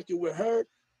this record with her,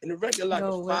 and the record like a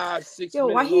 5-6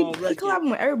 minute why he long record.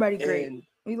 collabing with everybody great. And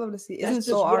we love to see it. That's Isn't just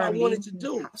soul what R&B? I wanted to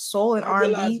do. Soul and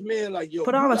R&B. Man, like, yo,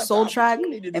 put on a soul track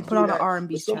and put on an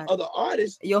R&B track. Some other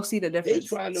artists, you'll see the difference.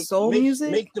 They trying to soul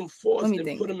music, make them forced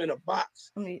and put them in a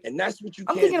box, and that's what you.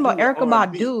 I'm thinking about Erykah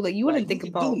Badu. Like you wouldn't think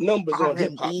about numbers on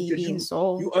hip hop because you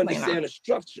soul. You understand the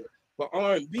structure. But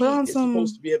R&B is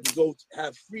supposed to be able to go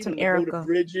have freedom, to go to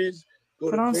bridges,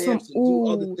 go to camps, and do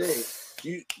other things.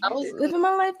 I was living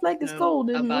my life like it's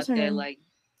golden. About that, like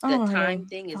the time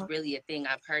thing is really a thing.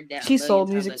 I've heard that. She sold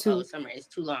music too. Oh, Summer, it's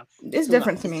too long. It's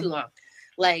different to me. It's too long.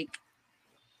 Like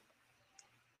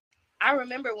I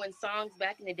remember when songs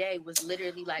back in the day was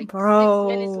literally like 6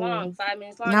 minutes long, 5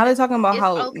 minutes long. Now they're talking about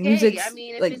how music, I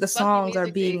mean, like the songs are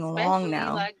being long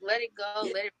now. Like let it go,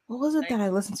 let it. What was it that I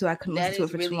listened to? I couldn't listen to it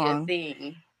for really too long. A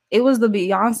thing. It was the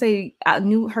Beyonce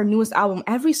her newest album.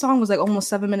 Every song was like almost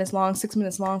 7 minutes long, 6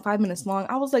 minutes long, 5 minutes long.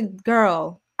 I was like,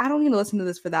 girl, I don't need to listen to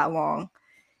this for that long.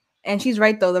 And she's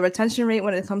right though. The retention rate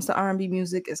when it comes to R&B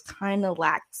music is kind of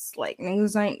lax. Like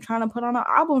niggas ain't trying to put on an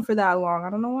album for that long. I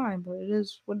don't know why, but it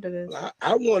is what it is.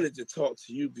 I wanted to talk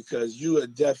to you because you are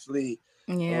definitely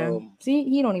See,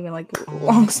 he don't even like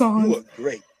long songs. You are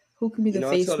great. Who can be the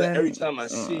face? Every time I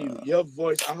see you, your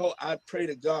voice. I pray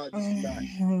to God this is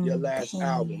not your last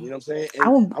album. You know what I'm saying? And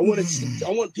I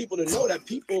want people to know that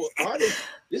artists.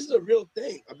 This is a real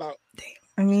thing about.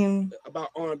 About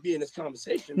R&B in this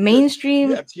conversation. Mainstream.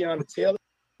 You have Tiana Taylor,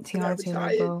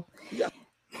 bro. The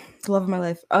love of my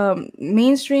life.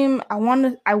 Mainstream. I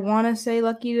want to say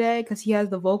Lucky Day because he has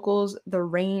the vocals, the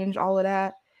range, all of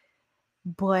that.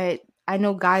 But I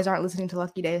know guys aren't listening to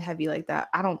Lucky Day heavy like that.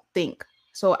 I don't think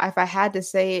so. If I had to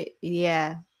say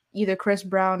it, either Chris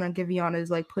Brown or Giveon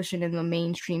is like pushing in the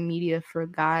mainstream media for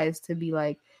guys to be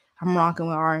like, I'm rocking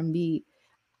with R&B.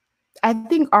 I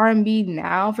think R&B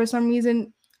now, for some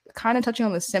reason, kind of touching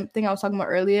on the simp thing I was talking about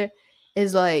earlier,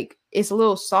 is like it's a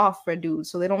little soft for dudes.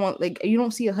 So they don't want like you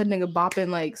don't see a hood nigga bopping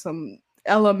like some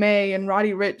LMA and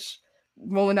Roddy Ricch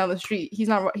rolling down the street. He's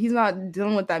not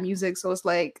dealing with that music. So it's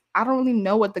like I don't really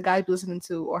know what the guys be listening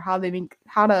to or how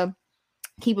to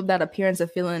keep up that appearance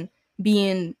of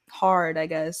being hard. I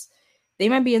guess they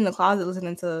might be in the closet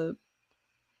listening to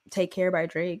Take Care by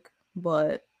Drake,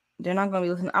 but they're not gonna be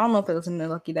listening. I don't know if they're listening to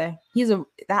Lucky Day. That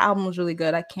album was really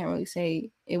good. I can't really say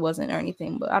it wasn't or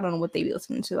anything, but I don't know what they be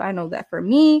listening to. I know that for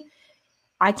me,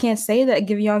 I can't say that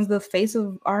Giveon's the face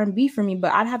of R&B for me,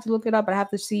 but I'd have to look it up. I'd have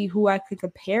to see who I could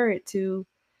compare it to.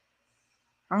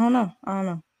 I don't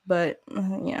know. But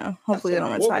hopefully they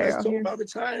don't retire out here. About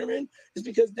retiring is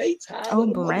because they tired. Oh,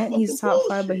 Brent, he's top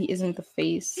 5, but he isn't the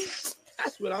face.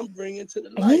 That's what I'm bringing to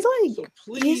the light. He's like, so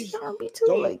please R&B too.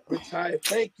 Don't retire.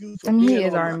 Thank you for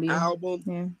being on R&B. My album.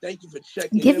 Yeah. Thank you for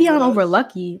checking. Giveon over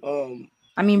Lucky.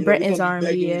 Brent is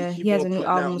R&B. Yeah, he has a new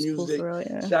album. Cool for real.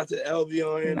 Yeah. Shout out to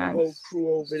Elvion and the whole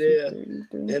crew over there.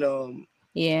 And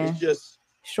it's just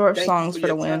short songs for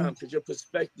the win. Because your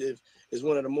perspective is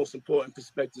one of the most important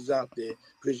perspectives out there.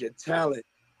 Because your talent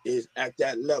is at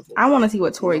that level. I want to see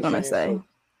what Tori's gonna say.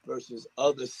 Versus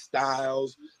other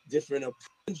styles, different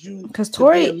approaches. Because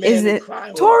Tori isn't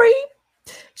Tori.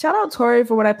 Shout out Tori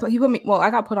for what I put. He put me. Well, I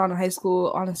got put on in high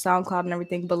school on a SoundCloud and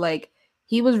everything, but like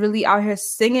he was really out here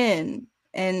singing,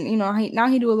 and now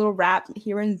he do a little rap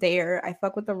here and there. I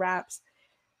fuck with the raps,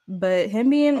 but him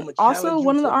being also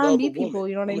one of the R&B people,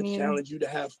 you know what I mean? I'm gonna challenge you to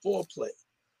have foreplay.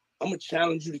 I'm gonna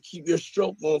challenge you to keep your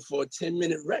stroke on for a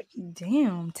 10-minute record.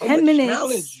 Damn, 10 minutes.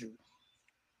 Challenge you.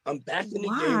 I'm back in the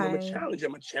game. I'm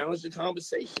gonna challenge the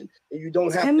conversation, and you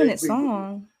don't have 10-minute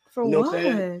song for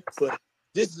what? But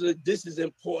this is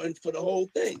important for the whole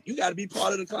thing. You got to be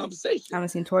part of the conversation. I haven't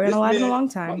seen Tori in a long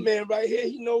time. My man right here,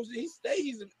 he knows he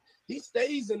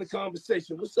stays in the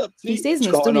conversation. What's up, T? He stays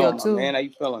in the studio too. Man, how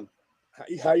you feeling?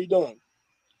 How you doing?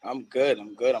 I'm good.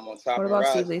 I'm on top. What about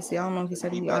Steve Lacy? I don't know if he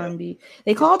said he's R&B.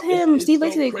 They called him Steve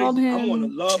Lacy. They called him. I'm on the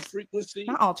love frequency.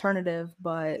 Not alternative,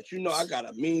 but I got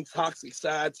a mean toxic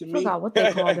side to me. I forgot what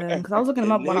they called him because I was looking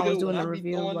him up when I was doing the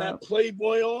review. On that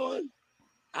Playboy on,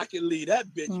 I can leave that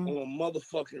bitch on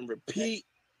motherfucking repeat.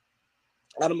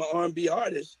 Out of my R&B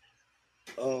artists,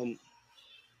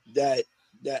 that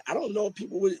I don't know if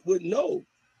people would know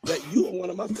that you are one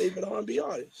of my favorite R&B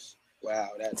artists. Wow,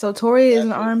 so Tori is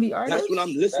an R&B artist. That's what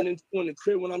I'm listening to in the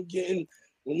crib when I'm getting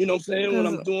You know what I'm saying? When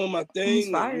I'm doing my thing,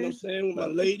 you know what I'm saying? With my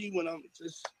lady, when I'm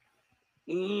just,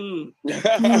 you know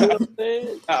what I'm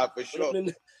saying? For sure.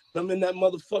 I'm in that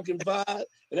motherfucking vibe,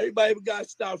 and everybody got to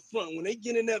start front. When they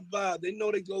get in that vibe, they know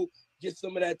they go get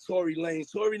some of that Tory Lanez.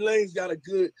 Tory Lanez got a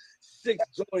good 6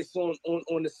 joints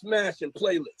on the smashing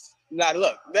playlist. Now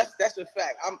look, that's a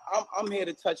fact. I'm here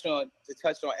to touch on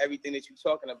everything that you're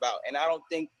talking about, and I don't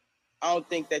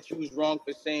think that you was wrong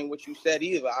for saying what you said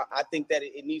either. I think that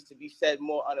it needs to be said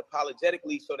more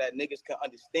unapologetically so that niggas can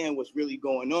understand what's really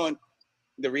going on.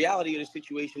 The reality of the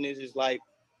situation is like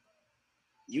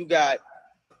you got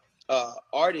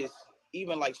artists,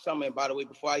 even like Summer, and by the way,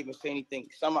 before I even say anything,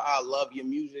 Summer, I love your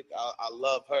music. I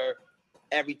love her,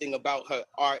 everything about her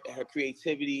art, her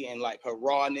creativity, and like her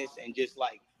rawness, and just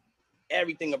like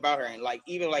everything about her. And like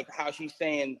even like how she's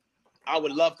saying, I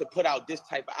would love to put out this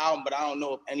type of album, but I don't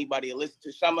know if anybody will listen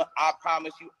to Summer. I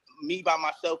promise you, me by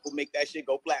myself will make that shit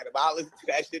go platinum. I'll listen to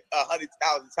that shit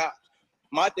 100,000 times.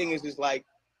 My thing is like,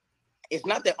 it's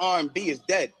not that R&B is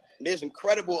dead. There's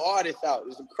incredible artists out.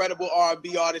 There's incredible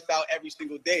R&B artists out every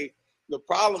single day. The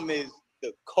problem is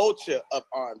the culture of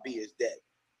R&B is dead,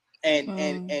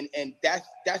 and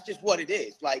that's just what it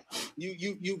is. Like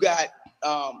you got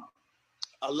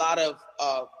a lot of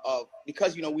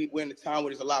because you know we're in a time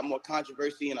where there's a lot more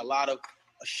controversy and a lot of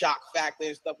shock factor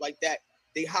and stuff like that.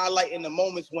 They highlight in the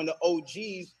moments when the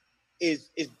OGs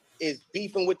is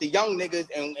beefing with the young niggas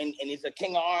and it's a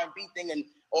king of R&B thing and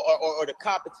or the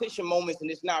competition moments, and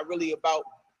it's not really about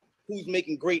who's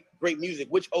making great music,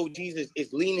 which OGs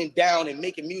is leaning down and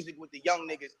making music with the young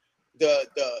niggas.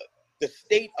 The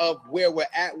state of where we're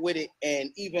at with it,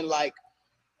 and even like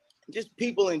just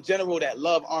people in general that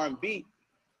love R&B.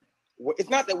 It's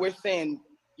not that we're saying,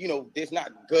 you know, there's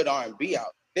not good R&B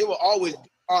out. There will always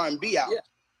be R&B out. Yeah.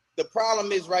 The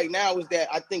problem is right now is that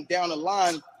I think down the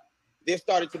line, there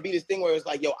started to be this thing where it's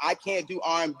like, yo, I can't do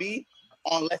R&B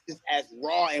unless it's as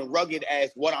raw and rugged as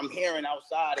what I'm hearing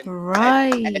outside.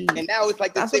 And now it's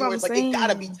like this thing where it's like, it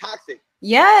gotta be toxic.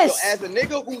 Yes. So as a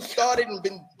nigga who started and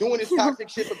been doing this toxic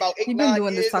shit for about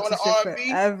 8-9 years on the R&B,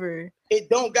 forever. It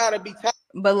don't gotta be toxic.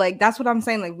 But like, that's what I'm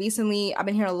saying. Like recently, I've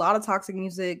been hearing a lot of toxic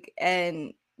music,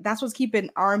 and that's what's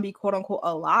keeping R&B quote unquote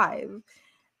alive.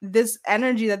 This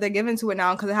energy that they're giving to it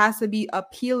now, because it has to be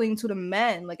appealing to the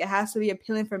men. Like it has to be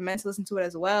appealing for men to listen to it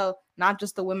as well, not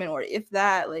just the women. Or if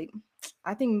that, like,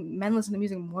 I think men listen to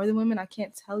music more than women. I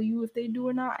can't tell you if they do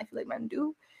or not. I feel like men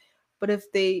do. But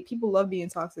people love being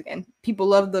toxic, and people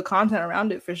love the content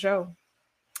around it for sure.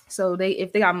 So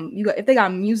if they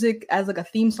got music as like a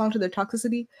theme song to their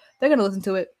toxicity, they're gonna listen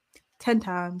to it 10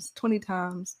 times, 20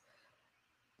 times.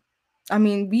 I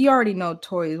mean, we already know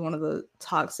Tory is one of the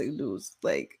toxic dudes,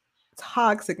 like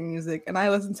toxic music, and I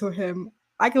listen to him.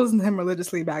 I can listen to him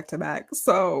religiously back to back.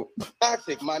 So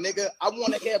toxic, my nigga. I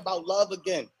want to hear about love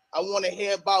again. I want to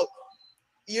hear about,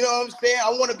 you know what I'm saying? I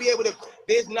want to be able to.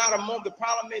 There's not a moment. The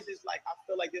problem is like I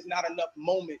feel like there's not enough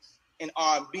moments in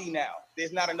R&B now.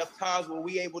 There's not enough times where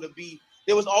we able to be.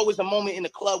 There was always a moment in the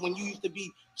club when you used to be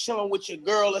chilling with your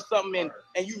girl or something,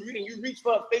 and you reach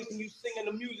for her face and you singing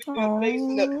the music in her face.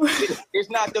 And there's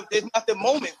not the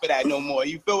moment for that no more.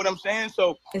 You feel what I'm saying?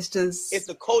 So it's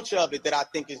the culture of it that I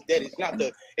think is dead. It's not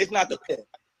the.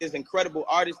 There's incredible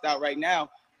artists out right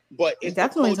now, but it's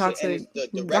definitely toxic.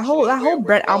 That whole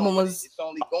Brett album was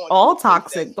all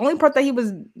toxic. The only part that he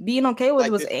was being okay with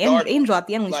was Angel at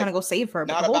the end when he's trying to go save her.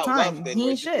 But the whole time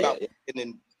he ain't shit.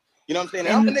 You know what I'm saying?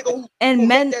 And I'm the nigga who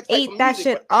men ate that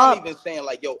shit up. I'm even saying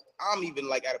like, yo, I'm even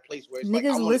like at a place where it's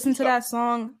niggas like, listen to that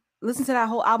song, listen to that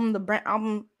whole album, the Brent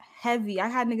album, heavy. I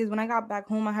had niggas when I got back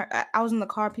home. I was in the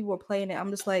car, people were playing it. I'm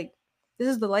just like, this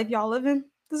is the life y'all living.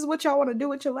 This is what y'all want to do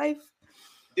with your life.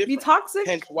 Be toxic.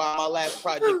 Hence why my last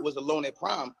project was Alone at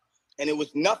Prom. And it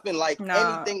was nothing like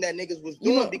anything that niggas was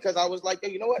doing because I was like, hey,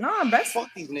 you know what? Fuck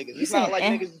these niggas. It's not like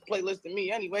niggas is playlisting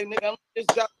me anyway, nigga. I'm just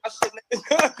drop my shit, nigga.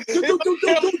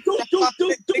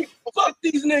 Fuck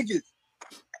these niggas.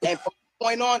 And from that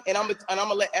point on, and I'm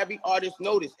gonna let every artist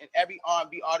notice, and every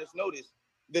R&B artist notice,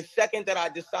 the second that I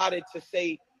decided to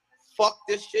say, fuck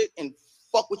this shit and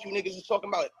fuck what you niggas is talking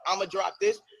about, I'm gonna drop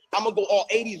this. I'm gonna go all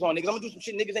 80s on niggas. I'm gonna do some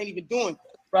shit niggas ain't even doing.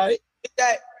 Right?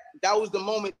 That was the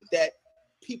moment that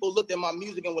people looked at my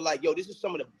music and were like, yo, this is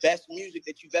some of the best music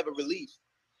that you've ever released.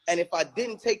 And if I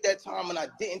didn't take that time and I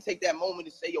didn't take that moment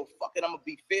to say, yo, fuck it, I'm gonna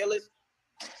be fearless,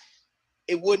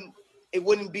 it wouldn't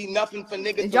be nothing for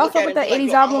niggas. Did y'all fuck with that 80s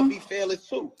like, album? I'm gonna be fearless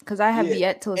too. Because I have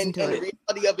yet to listen to it. And the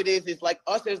reality of it is like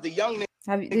us as the young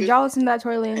niggas. Did y'all listen to that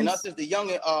Tory Lanez? And us as the young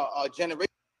generation.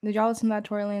 Did y'all listen to that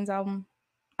Tory Lanez album?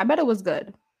 I bet it was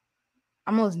good.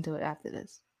 I'm gonna listen to it after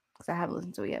this because I haven't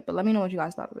listened to it yet. But let me know what you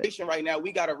guys thought of it. Right now,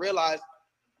 we gotta realize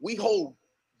we hold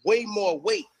way more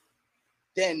weight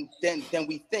than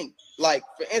we think. Like,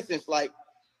 for instance, like,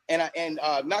 and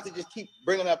not to just keep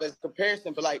bringing up as a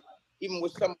comparison, but like, even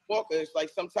with Summer Walker, it's like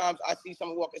sometimes I see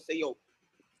Summer Walker say, yo,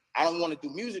 I don't want to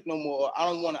do music no more. Or I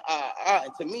don't want to,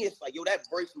 and to me, it's like, yo, that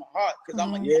breaks my heart. Cause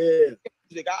I'm like, yeah,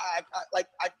 music. I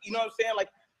you know what I'm saying? Like,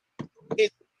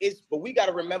 it's, but we got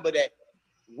to remember that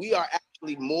we are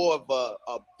actually more of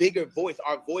a bigger voice.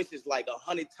 Our voice is like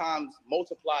 100 times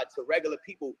multiplied to regular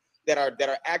people that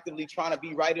are actively trying to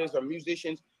be writers or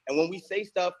musicians. And when we say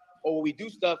stuff or when we do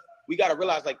stuff, we got to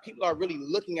realize, like, people are really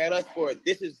looking at us for,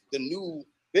 this is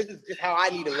just how I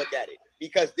need to look at it,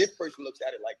 because this person looks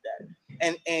at it like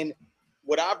that. And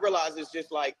what I've realized is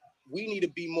just like, we need to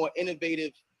be more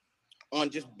innovative on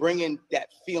just bringing that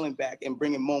feeling back and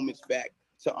bringing moments back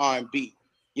to R&B.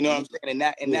 You know what I'm saying?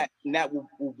 And that will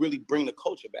really bring the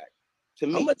culture back to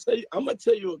me. I'm gonna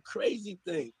tell you a crazy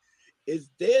thing is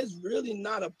there's really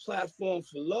not a platform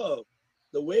for love.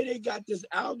 The way they got this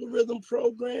algorithm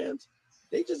programmed,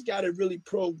 they just got it really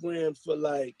programmed for,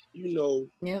 like, you know,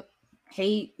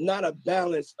 hate, not a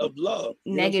balance of love,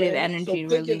 negative energy. So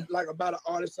thinking really, like, about an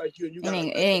artist like you, and you got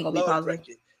it ain't gonna be positive.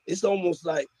 Record, it's almost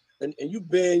like, and you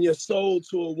bearing your soul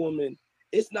to a woman.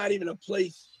 It's not even a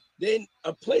place. Then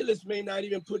a playlist may not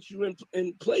even put you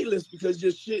in playlist because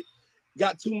your shit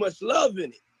got too much love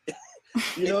in it.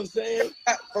 You know what I'm saying?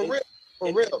 For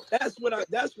real. That's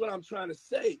what I'm trying to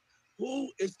say.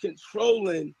 Who is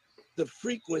controlling the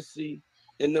frequency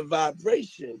and the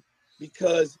vibration?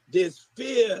 Because there's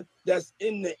fear that's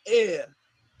in the air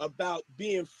about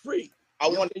being free.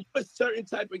 You're a certain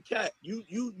type of cat. I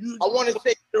want to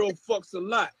say girl fucks a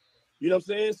lot. You know what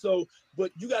I'm saying? So,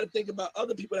 but you got to think about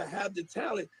other people that have the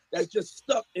talent that's just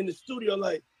stuck in the studio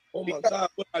like, oh my God,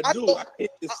 what I do? I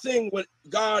can't sing what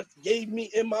God gave me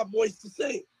in my voice to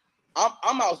sing.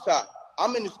 I'm outside.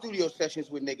 I'm in the studio sessions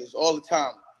with niggas all the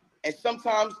time. And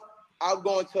sometimes I'll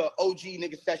go into an OG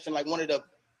nigga session, like one of the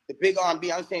big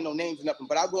R&B, I ain't saying no names or nothing,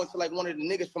 but I'll go into like one of the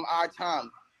niggas from our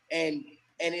time, and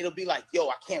it'll be like, yo,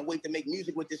 I can't wait to make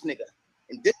music with this nigga.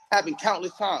 And this happened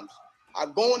countless times. I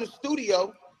go in the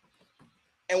studio,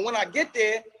 and when I get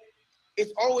there,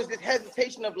 it's always this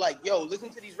hesitation of like, yo, listen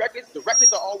to these records. The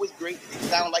records are always great. They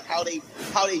sound like how they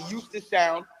used to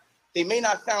sound. They may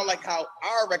not sound like how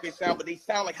our records sound, but they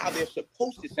sound like how they're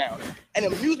supposed to sound. And the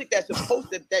music that's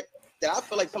supposed to, that I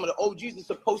feel like some of the OGs are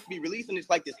supposed to be releasing, it's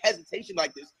like this hesitation,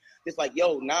 like this. It's like,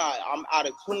 yo, nah, I'm out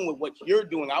of tune with what you're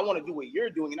doing. I want to do what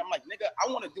you're doing. And I'm like, nigga,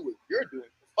 I want to do what you're doing.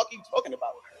 What the fuck are you talking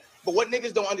about? But what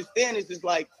niggas don't understand is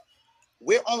like,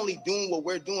 we're only doing what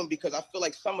we're doing because I feel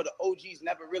like some of the OGs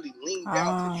never really leaned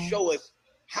down to show us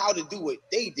how to do what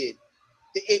they did.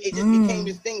 It just became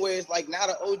this thing where it's like, now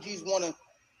the OGs want to,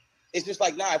 it's just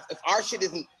like, nah, if our shit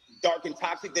isn't dark and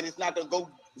toxic, then it's not going to go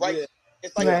right. Yeah.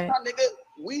 It's like, nah, nigga,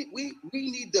 we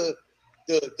need the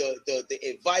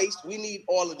advice. We need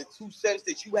all of the 2 cents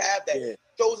that you have that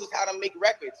shows us how to make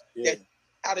records, that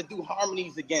how to do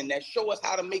harmonies again, that show us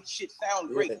how to make shit sound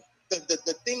great.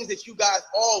 The things that you guys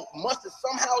all must have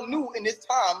somehow knew in this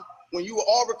time when you were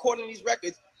all recording these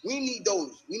records. We need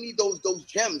those. We need those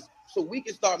gems so we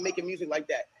can start making music like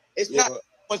that. It's not no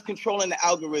one's controlling the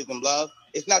algorithm, love.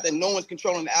 It's not that no one's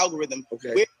controlling the algorithm.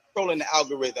 Okay. We're controlling the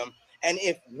algorithm. And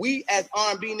if we as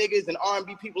R&B niggas and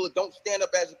R&B people don't stand up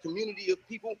as a community of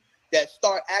people that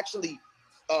start actually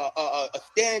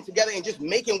standing together and just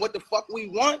making what the fuck we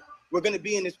want, we're going to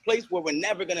be in this place where we're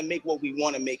never going to make what we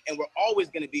want to make. And we're always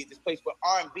going to be in this place where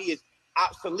R&B is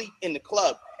obsolete in the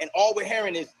club. And all we're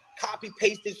hearing is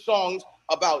copy-pasted songs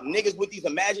about niggas with these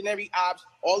imaginary ops,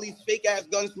 all these fake-ass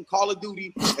guns from Call of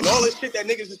Duty, and all this shit that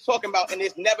niggas is talking about. And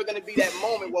there's never going to be that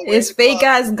moment where it's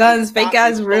fake-ass guns,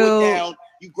 fake-ass real...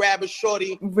 You grab a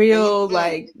shorty, real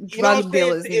like drug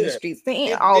dealers in the streets. They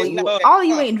ain't all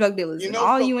you ain't drug dealers. You know,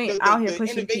 all you ain't out here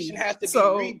pushing P. Innovation has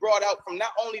to be brought out from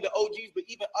not only the OGs but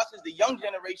even us as the young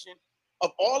generation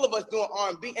of all of us doing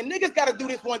R&B. And niggas got to do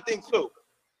this one thing too.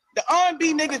 The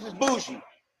R&B niggas is bougie.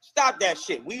 Stop that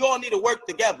shit. We all need to work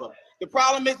together. The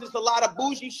problem is there's a lot of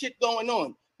bougie shit going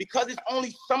on because it's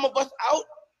only some of us out.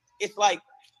 It's like,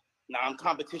 nah, I'm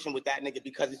competition with that nigga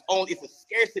because it's a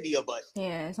scarcity of us.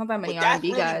 Yeah, it's not that many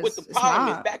R&B guys. What the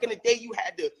problem is. Back in the day, you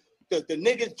had the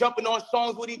niggas jumping on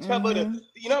songs with each other.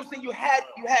 You know what I'm saying? You had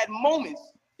moments.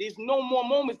 There's no more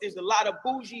moments. There's a lot of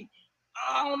bougie.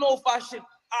 I don't know if I should.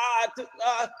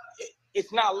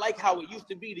 It's not like how it used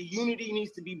to be. The unity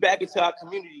needs to be back into our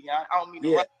community. I don't mean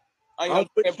to. I'm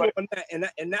with you on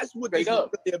that, and that's what this is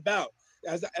really about.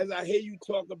 As I hear you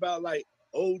talk about like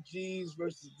OGs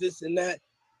versus this and that.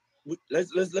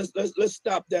 Let's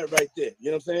stop that right there. You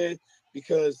know what I'm saying?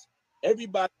 Because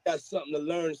everybody got something to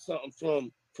learn something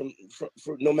from from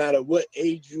no matter what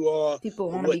age you are,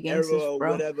 people want to be gangsters, or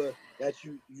bro. whatever that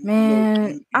you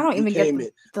I don't even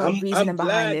get the reasoning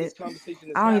behind it.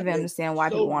 I don't even understand why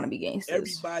people want to be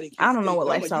gangsters. I don't know what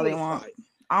lifestyle they want.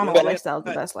 I don't know what lifestyle is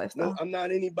the best lifestyle. No, I'm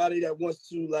not anybody that wants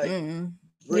to like.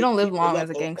 You don't live long as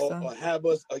a gangster. Or have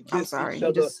us against I'm sorry. each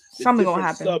other. Something gonna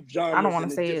happen. I don't want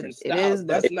to say it is,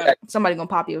 but somebody gonna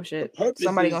pop your shit.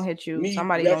 Somebody gonna hit you.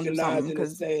 Somebody gonna do something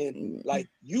because saying like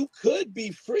you could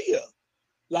be freer.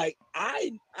 Like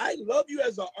I love you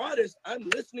as an artist. I'm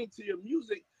listening to your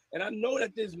music, and I know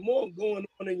that there's more going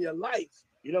on in your life.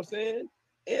 You know what I'm saying?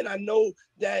 And I know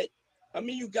that. I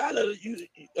mean, you gotta.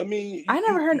 I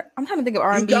never heard. I'm trying to think of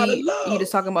R&B. You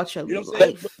just talking about your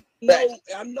life.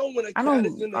 I know when a cat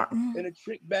is in a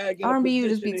trick bag. R&B, you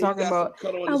just be talking about.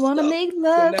 I want to make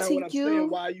love to you.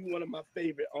 Why you one of my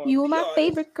favorite? You were my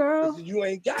favorite girl. You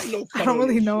ain't got no. I don't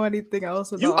really know anything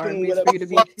else about R&B for you to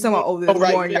be someone older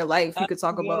more in your life. You could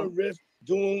talk about riff,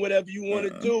 doing whatever you want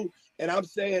to do, and I'm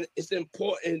saying it's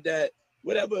important that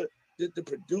whatever. The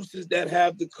producers that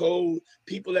have the code,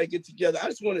 people that get together. I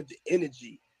just wanted the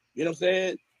energy. You know what I'm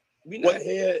saying? We're not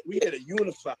here. We're here to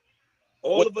unify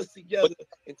all of us together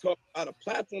and talk about a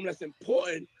platform that's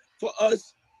important for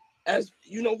us. As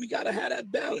you know, we gotta have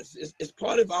that balance. It's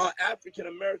part of our African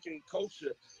American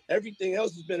culture. Everything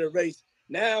else has been erased.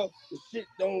 Now the shit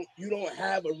you don't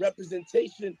have a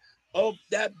representation of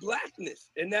that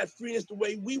blackness and that freeness the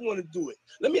way we want to do it.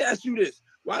 Let me ask you this: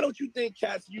 why don't you think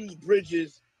cats use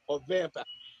bridges or vampire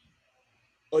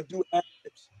or do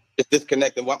ad-libs? It's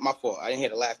disconnected. What my fault? I didn't hear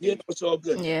the last. Yeah, it's all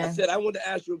good. Yeah. I said I wanted to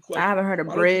ask you a question. I haven't heard a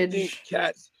bridge.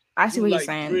 Cats I see what you're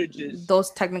saying.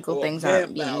 Those technical things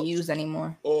aren't being used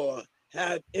anymore. Or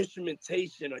have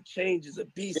instrumentation or changes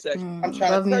of beat section. I'm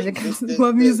trying love to music.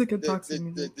 Love music and toxic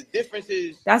music. The difference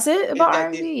is that's it about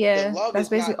R&B. Yeah, that's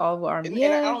basically all of R&B.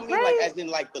 And I don't mean like as in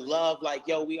like the love, like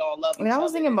yo, we all love. I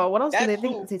was thinking about what else do they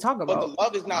think they talk about? But the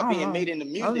love is not being made in the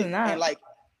music. And like,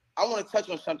 I want to touch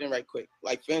on something right quick.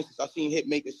 Like for instance, I seen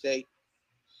Hitmaker say,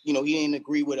 you know, he didn't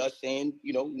agree with us saying,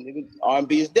 you know,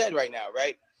 R&B is dead right now,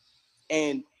 right?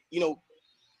 And you know,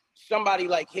 somebody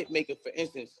like Hitmaker, for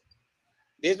instance.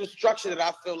 There's a structure that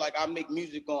I feel like I make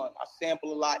music on. I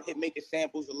sample a lot. Hitmaker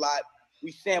samples a lot.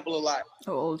 We sample a lot.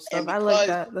 Old stuff. I like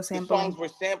that. The sampling. The songs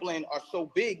we're sampling are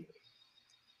so big.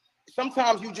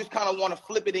 Sometimes you just kind of want to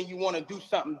flip it and you want to do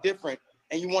something different.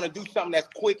 And you want to do something that's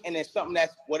quick and then something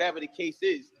that's whatever the case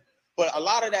is. But a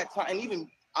lot of that time, and even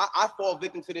I fall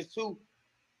victim to this too,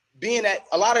 being that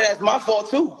a lot of that's my fault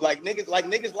too. Like niggas like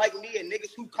me and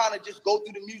niggas who kind of just go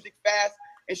through the music fast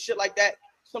and shit like that.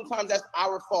 Sometimes that's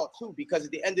our fault too, because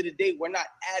at the end of the day, we're not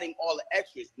adding all the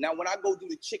extras. Now, when I go do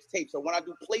the Chicks tapes or when I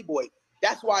do Playboy,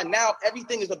 that's why now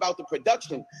everything is about the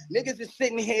production. Niggas is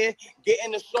sitting here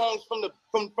getting the songs from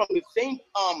the same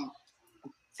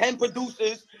 10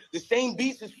 producers, the same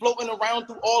beats is floating around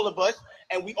through all of us,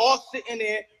 and we all sitting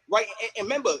there, right? And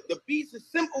remember, the beats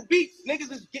is simple beats. Niggas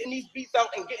is getting these beats out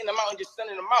and getting them out and just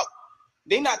sending them out.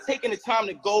 They're not taking the time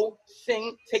to go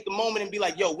sing, take the moment and be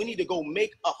like, yo, we need to go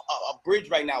make a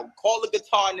bridge right now. Call the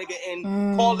guitar nigga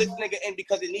in, call this nigga in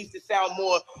because it needs to sound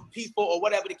more peaceful or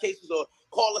whatever the case is, or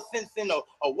call a Simpson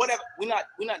or whatever. We're not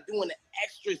doing the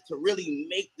extras to really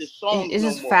make the song. It's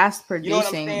just fast producing. You know what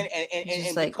I'm saying?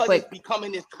 And like because quick. It's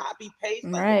becoming this copy paste,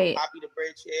 like right. Copy the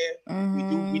bridge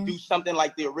here. We do something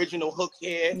like the original hook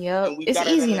here. Yep. And we it's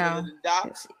easy now.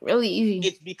 It's really easy.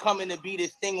 It's becoming to be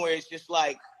this thing where it's just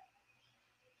like,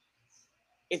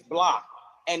 it's blah.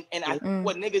 And I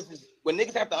what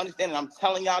niggas have to understand, and I'm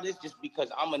telling y'all this just because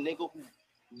I'm a nigga who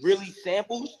really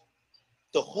samples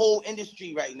the whole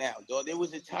industry right now, dog. There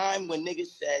was a time when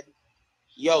niggas said,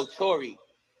 yo, Tory,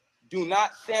 do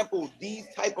not sample these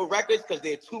type of records because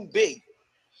they're too big.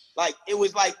 Like, it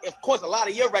was like, of course, a lot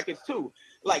of your records too.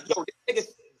 Like, yo, niggas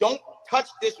don't touch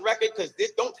this record because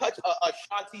this don't touch a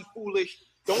Shanti Foolish,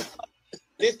 don't touch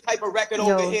this type of record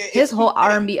over here. His whole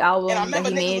R&B album and I remember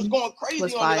that he made was going crazy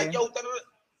was on fire. Me, like, yo,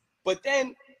 but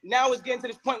then now it's getting to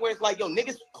this point where it's like, yo,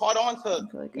 niggas caught on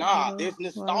to, nah, there's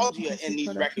nostalgia in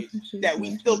these records that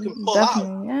we still can pull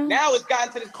out. Yeah. Now it's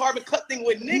gotten to this carbon cut thing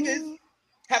where niggas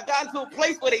have gotten to a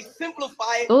place where they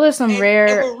simplify it. Those are some rare.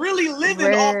 And we're really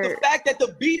living off the fact that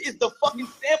the beat is the fucking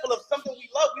sample of something we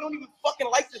love. We don't even fucking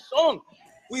like the song.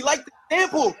 We like the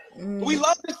sample. We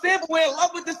love the sample. We're in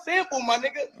love with the sample, my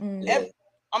nigga.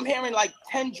 I'm hearing like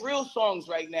 10 drill songs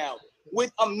right now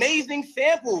with amazing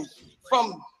samples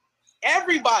from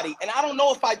everybody. And I don't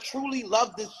know if I truly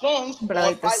love the songs, but I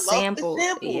like the sample.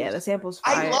 Yeah, the sample's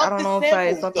fire. I don't know if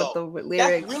I fuck with the lyrics.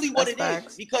 That's really what it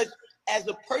is. Because as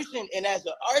a person and as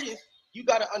an artist, you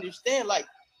got to understand, like,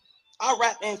 I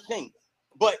rap and sing.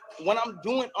 But when I'm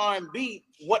doing R&B,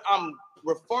 what I'm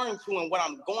referring to and what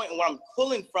I'm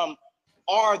pulling from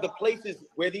are the places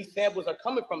where these samples are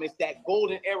coming from. It's that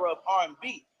golden era of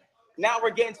R&B. Now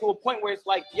we're getting to a point where it's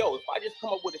like, yo, if I just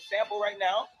come up with a sample right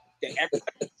now, then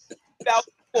everybody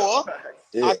 2004,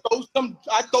 yeah.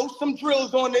 I throw some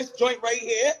drills on this joint right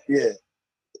here. Yeah.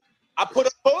 I put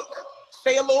a hook,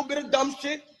 say a little bit of dumb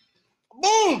shit,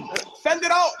 boom, send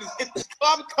it out. It's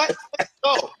club cut, let's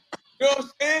go. You know what I'm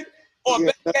saying? Or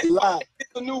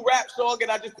it's a new rap song,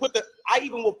 and I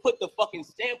even will put the fucking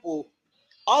sample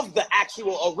of the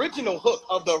actual original hook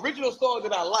of the original song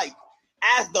that I like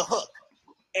as the hook.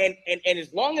 And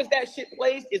as long as that shit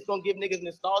plays, it's gonna give niggas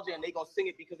nostalgia and they gonna sing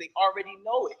it because they already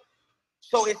know it.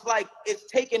 So it's like it's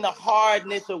taking the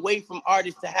hardness away from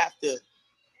artists to have to,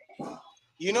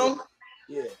 you know?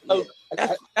 Yeah.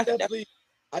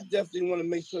 I definitely want to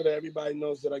make sure that everybody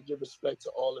knows that I give respect to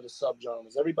all of the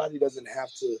subgenres. Everybody doesn't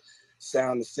have to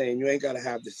sound the same. You ain't gotta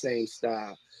have the same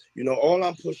style. You know, all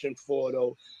I'm pushing for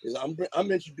though is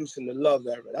I'm introducing the love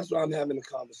era. That's why I'm having a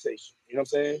conversation. You know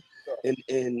what I'm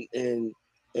saying?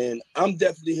 And I'm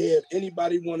definitely here.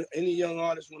 If any young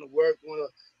artist want to work, want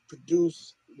to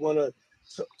produce, want to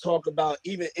talk about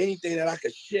even anything that I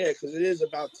could share, because it is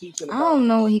about teaching. I don't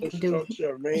know what he can do.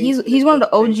 He's one of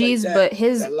the OGs, like but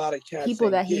his people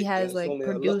that he has like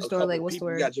produced or like what's the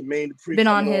word? Been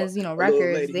on his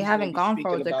records. They haven't gone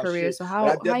far with their career. So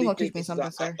how you gonna teach me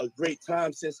something, sir? A great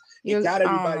time since it got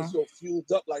everybody so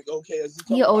fueled up. Like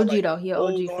he OG like, though. He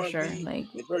OG for sure. Like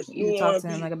you talk to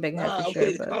him like a big head for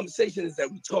sure. The conversation is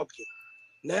that we talking.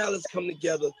 Now let's come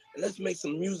together and let's make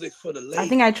some music for the ladies. I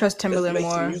think I trust Timberland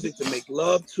more some music to make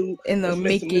love to in the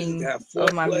making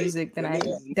of my music than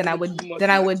I would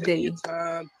Diddy.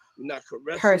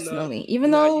 Personally,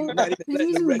 even though his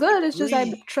music is good, it's just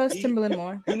I trust Timberland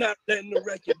more. You're not letting the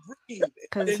record breathe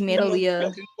because he made all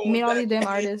these damn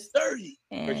artists,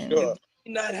 and you're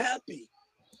not happy.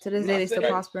 To this day, they still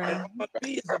prospering.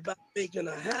 R&B is about making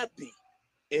her happy,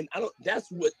 and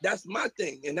that's my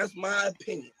thing, and that's my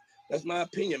opinion. That's my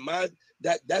opinion.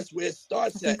 That's where it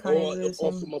starts at. Or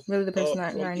from really the person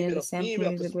that Kanye the sample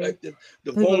music with.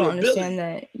 People don't understand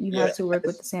that you have to work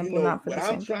with the sample, not for the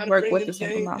sample. Work with the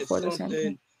sample, not for the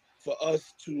sample. For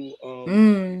us to,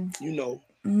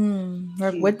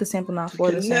 work with the sample, not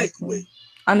for the sample.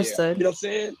 Understood. You know what I'm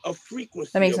saying? A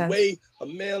frequency, that makes sense. Way a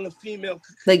male and female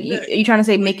like you trying to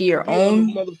say make it your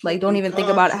own? Like don't even think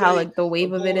about how like the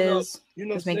wave of it is.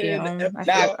 Just make it your own.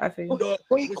 I feel.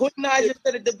 Queen I just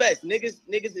said it the best.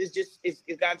 Niggas is just it's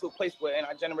gotten to a place where in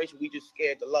our generation we just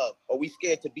scared to love, or we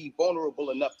scared to be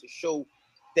vulnerable enough to show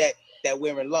that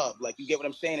we're in love. Like you get what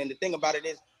I'm saying? And the thing about it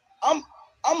is, I'm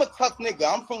a tough nigga.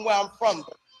 I'm from where I'm from.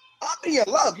 I be in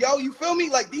love, yo. You feel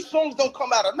me? Like these songs don't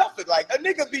come out of nothing. Like a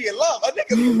nigga be in love. A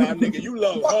nigga be nigga, you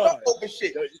love hard. Open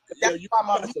shit. You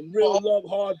got some real love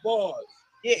hard bars.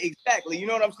 Yeah, exactly. You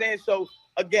know what I'm saying? So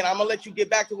again, I'm gonna let you get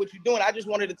back to what you're doing. I just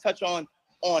wanted to touch on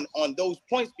those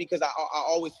points because I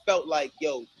always felt like,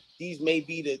 yo, these may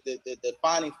be the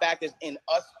defining factors in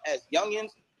us as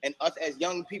youngins and us as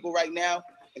young people right now,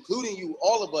 including you,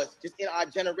 all of us, just in our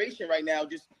generation right now,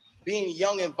 just being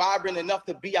young and vibrant enough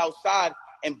to be outside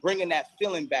and bringing that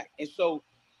feeling back. And so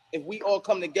if we all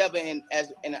come together and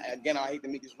again, I hate to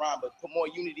make this rhyme, but put more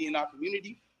unity in our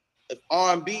community, if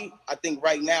R&B, I think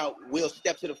right now will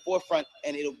step to the forefront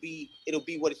and it'll be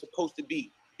what it's supposed to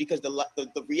be. Because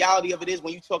the reality of it is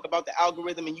when you talk about the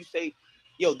algorithm and you say,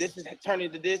 yo, this is turning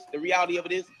into this, the reality of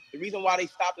it is the reason why they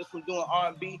stopped us from doing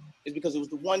R&B is because it was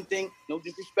the one thing, no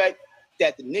disrespect,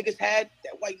 that the niggas had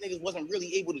that white niggas wasn't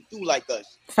really able to do like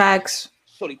us. Facts.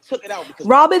 So they took it out because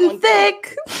Robin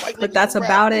Thicke, but that's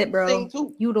about it, bro.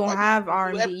 You don't have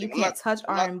R&B. You can't touch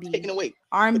R&B.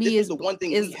 R&B is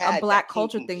a black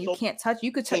culture thing. You can't touch.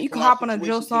 You could hop on a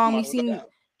drill song. We've seen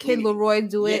Kid Leroy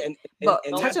do it, but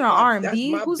touching on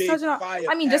R&B, who's touching on?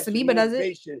 I mean, Justin Bieber does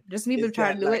it. Justin Bieber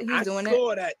tried to do it. He's doing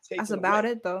it. That's about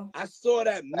it, though. I saw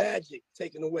that magic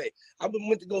taken away. I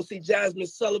went to go see Jasmine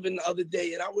Sullivan the other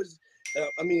day, and I was,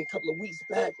 a couple of weeks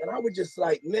back, and I was just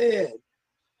like, man.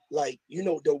 Like, you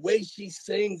know, the way she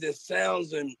sings and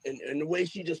sounds and the way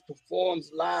she just performs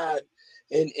live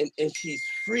and she's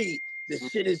free. The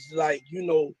shit is like, you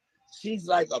know, she's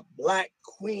like a black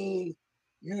queen,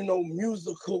 you know,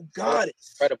 musical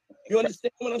goddess. Incredible. You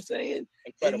understand what I'm saying?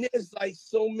 Incredible. And there's like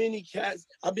so many cats.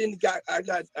 I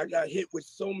got hit with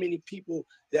so many people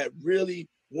that really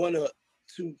want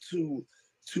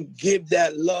to give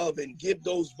that love and give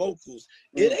those vocals.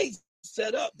 It ain't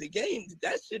set up. The game,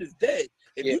 that shit is dead.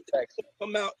 If you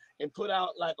come out and put out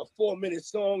like a 4-minute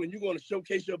song and you're going to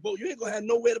showcase your vote, you ain't going to have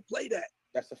nowhere to play that.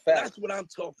 That's a fact. That's what I'm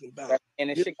talking about. And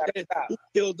the shit gotta stop. Who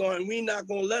killed on? We not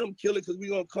gonna let them kill it because we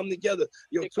gonna come together.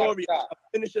 Yo, Tori, I'm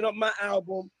finishing up my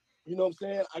album. You know what I'm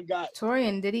saying? I got Tori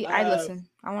and Diddy. I listen.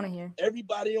 I want to hear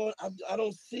everybody on. I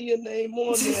don't see your name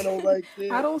on there though, right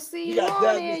there. I don't see you on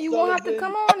there. You won't have to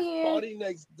come on here. Party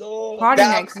Next Door. Party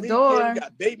Next Door. You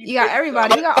got Baby. You got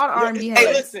everybody. You got all the R&B heads.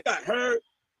 Hey, listen, got her.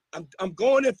 I'm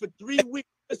going in for 3 weeks.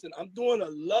 Listen, I'm doing a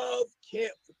love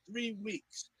camp for 3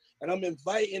 weeks. And I'm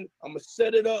gonna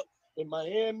set it up in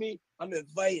Miami. I'm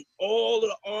inviting all of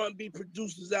the R&B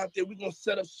producers out there. We're gonna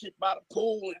set up shit by the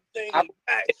pool and thing in the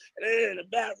back. And then in the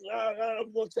back,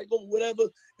 I'm gonna take over whatever.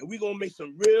 And we're gonna make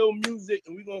some real music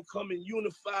and we're gonna come and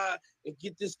unify and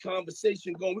get this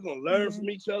conversation going. We're gonna learn from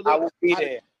each other. I will be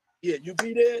there. Yeah, you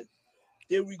be there?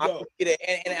 There we go. I will be there.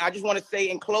 And I just want to say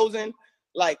in closing,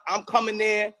 like I'm coming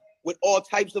there with all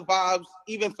types of vibes,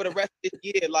 even for the rest of this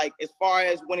year. Like as far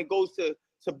as when it goes to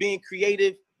being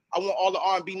creative, I want all the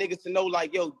R&B niggas to know,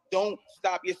 like, yo, don't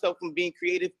stop yourself from being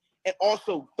creative. And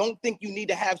also, don't think you need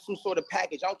to have some sort of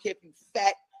package. I don't care if you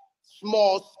fat,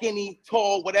 small, skinny,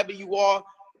 tall, whatever you are.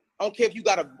 I don't care if you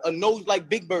got a nose like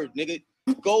Big Bird, nigga.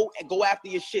 Go after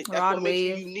your shit. That's what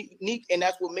makes you unique, and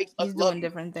that's what makes us love you.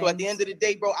 So at the end of the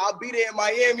day, bro, I'll be there in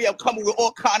Miami. I'm coming with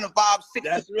all kind of vibes.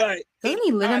 That's right. Doesn't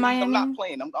he live in Miami? I'm not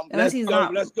playing. Unless he's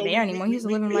not there anymore. He used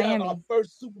to live in Miami. Our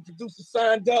first super producer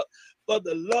signed up for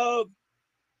the Love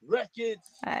Records.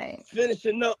 Right.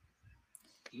 Finishing up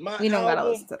my We don't gotta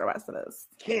album. listen to the rest of this.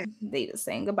 They just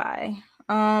saying goodbye.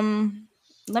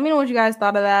 Let me know what you guys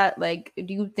thought of that. Like,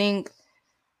 do you think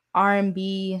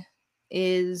R&B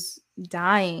is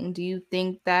dying? Do you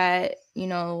think that, you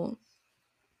know,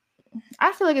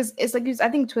 I feel like it's like, I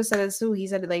think Twist said it too. He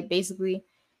said it like basically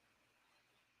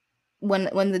when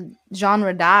the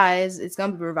genre dies, it's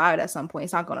gonna be revived at some point.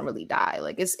 It's not gonna really die.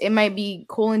 Like it might be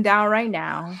cooling down right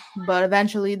now, but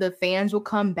eventually the fans will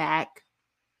come back.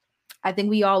 I think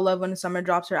we all love when Summer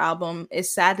drops her album.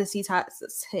 It's sad to see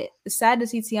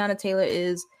Tiana Taylor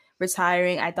is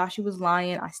retiring. I thought she was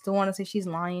lying. I still want to say she's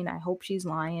lying. I hope she's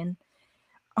lying.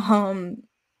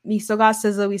 We still got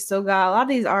SZA. We still got a lot of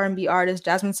these R&B artists.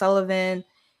 Jasmine Sullivan,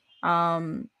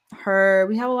 her.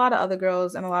 We have a lot of other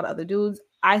girls and a lot of other dudes.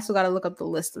 I still got to look up the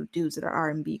list of dudes that are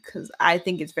R&B because I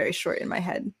think it's very short in my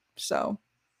head. So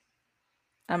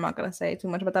I'm not gonna say too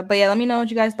much about that. But yeah, let me know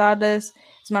what you guys thought of this.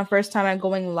 It's my first time at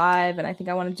going live, and I think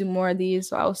I want to do more of these.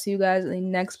 So I will see you guys in the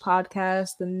next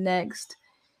podcast, the next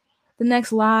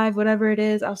live, whatever it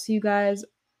is. I'll see you guys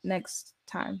next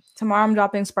time. Tomorrow I'm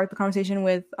dropping Spark the Conversation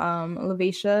with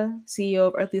Lavacia, CEO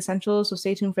of Earthly Essentials. So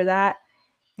stay tuned for that.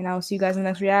 And I will see you guys in the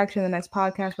next reaction, the next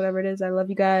podcast, whatever it is. I love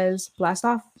you guys. Blast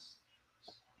off.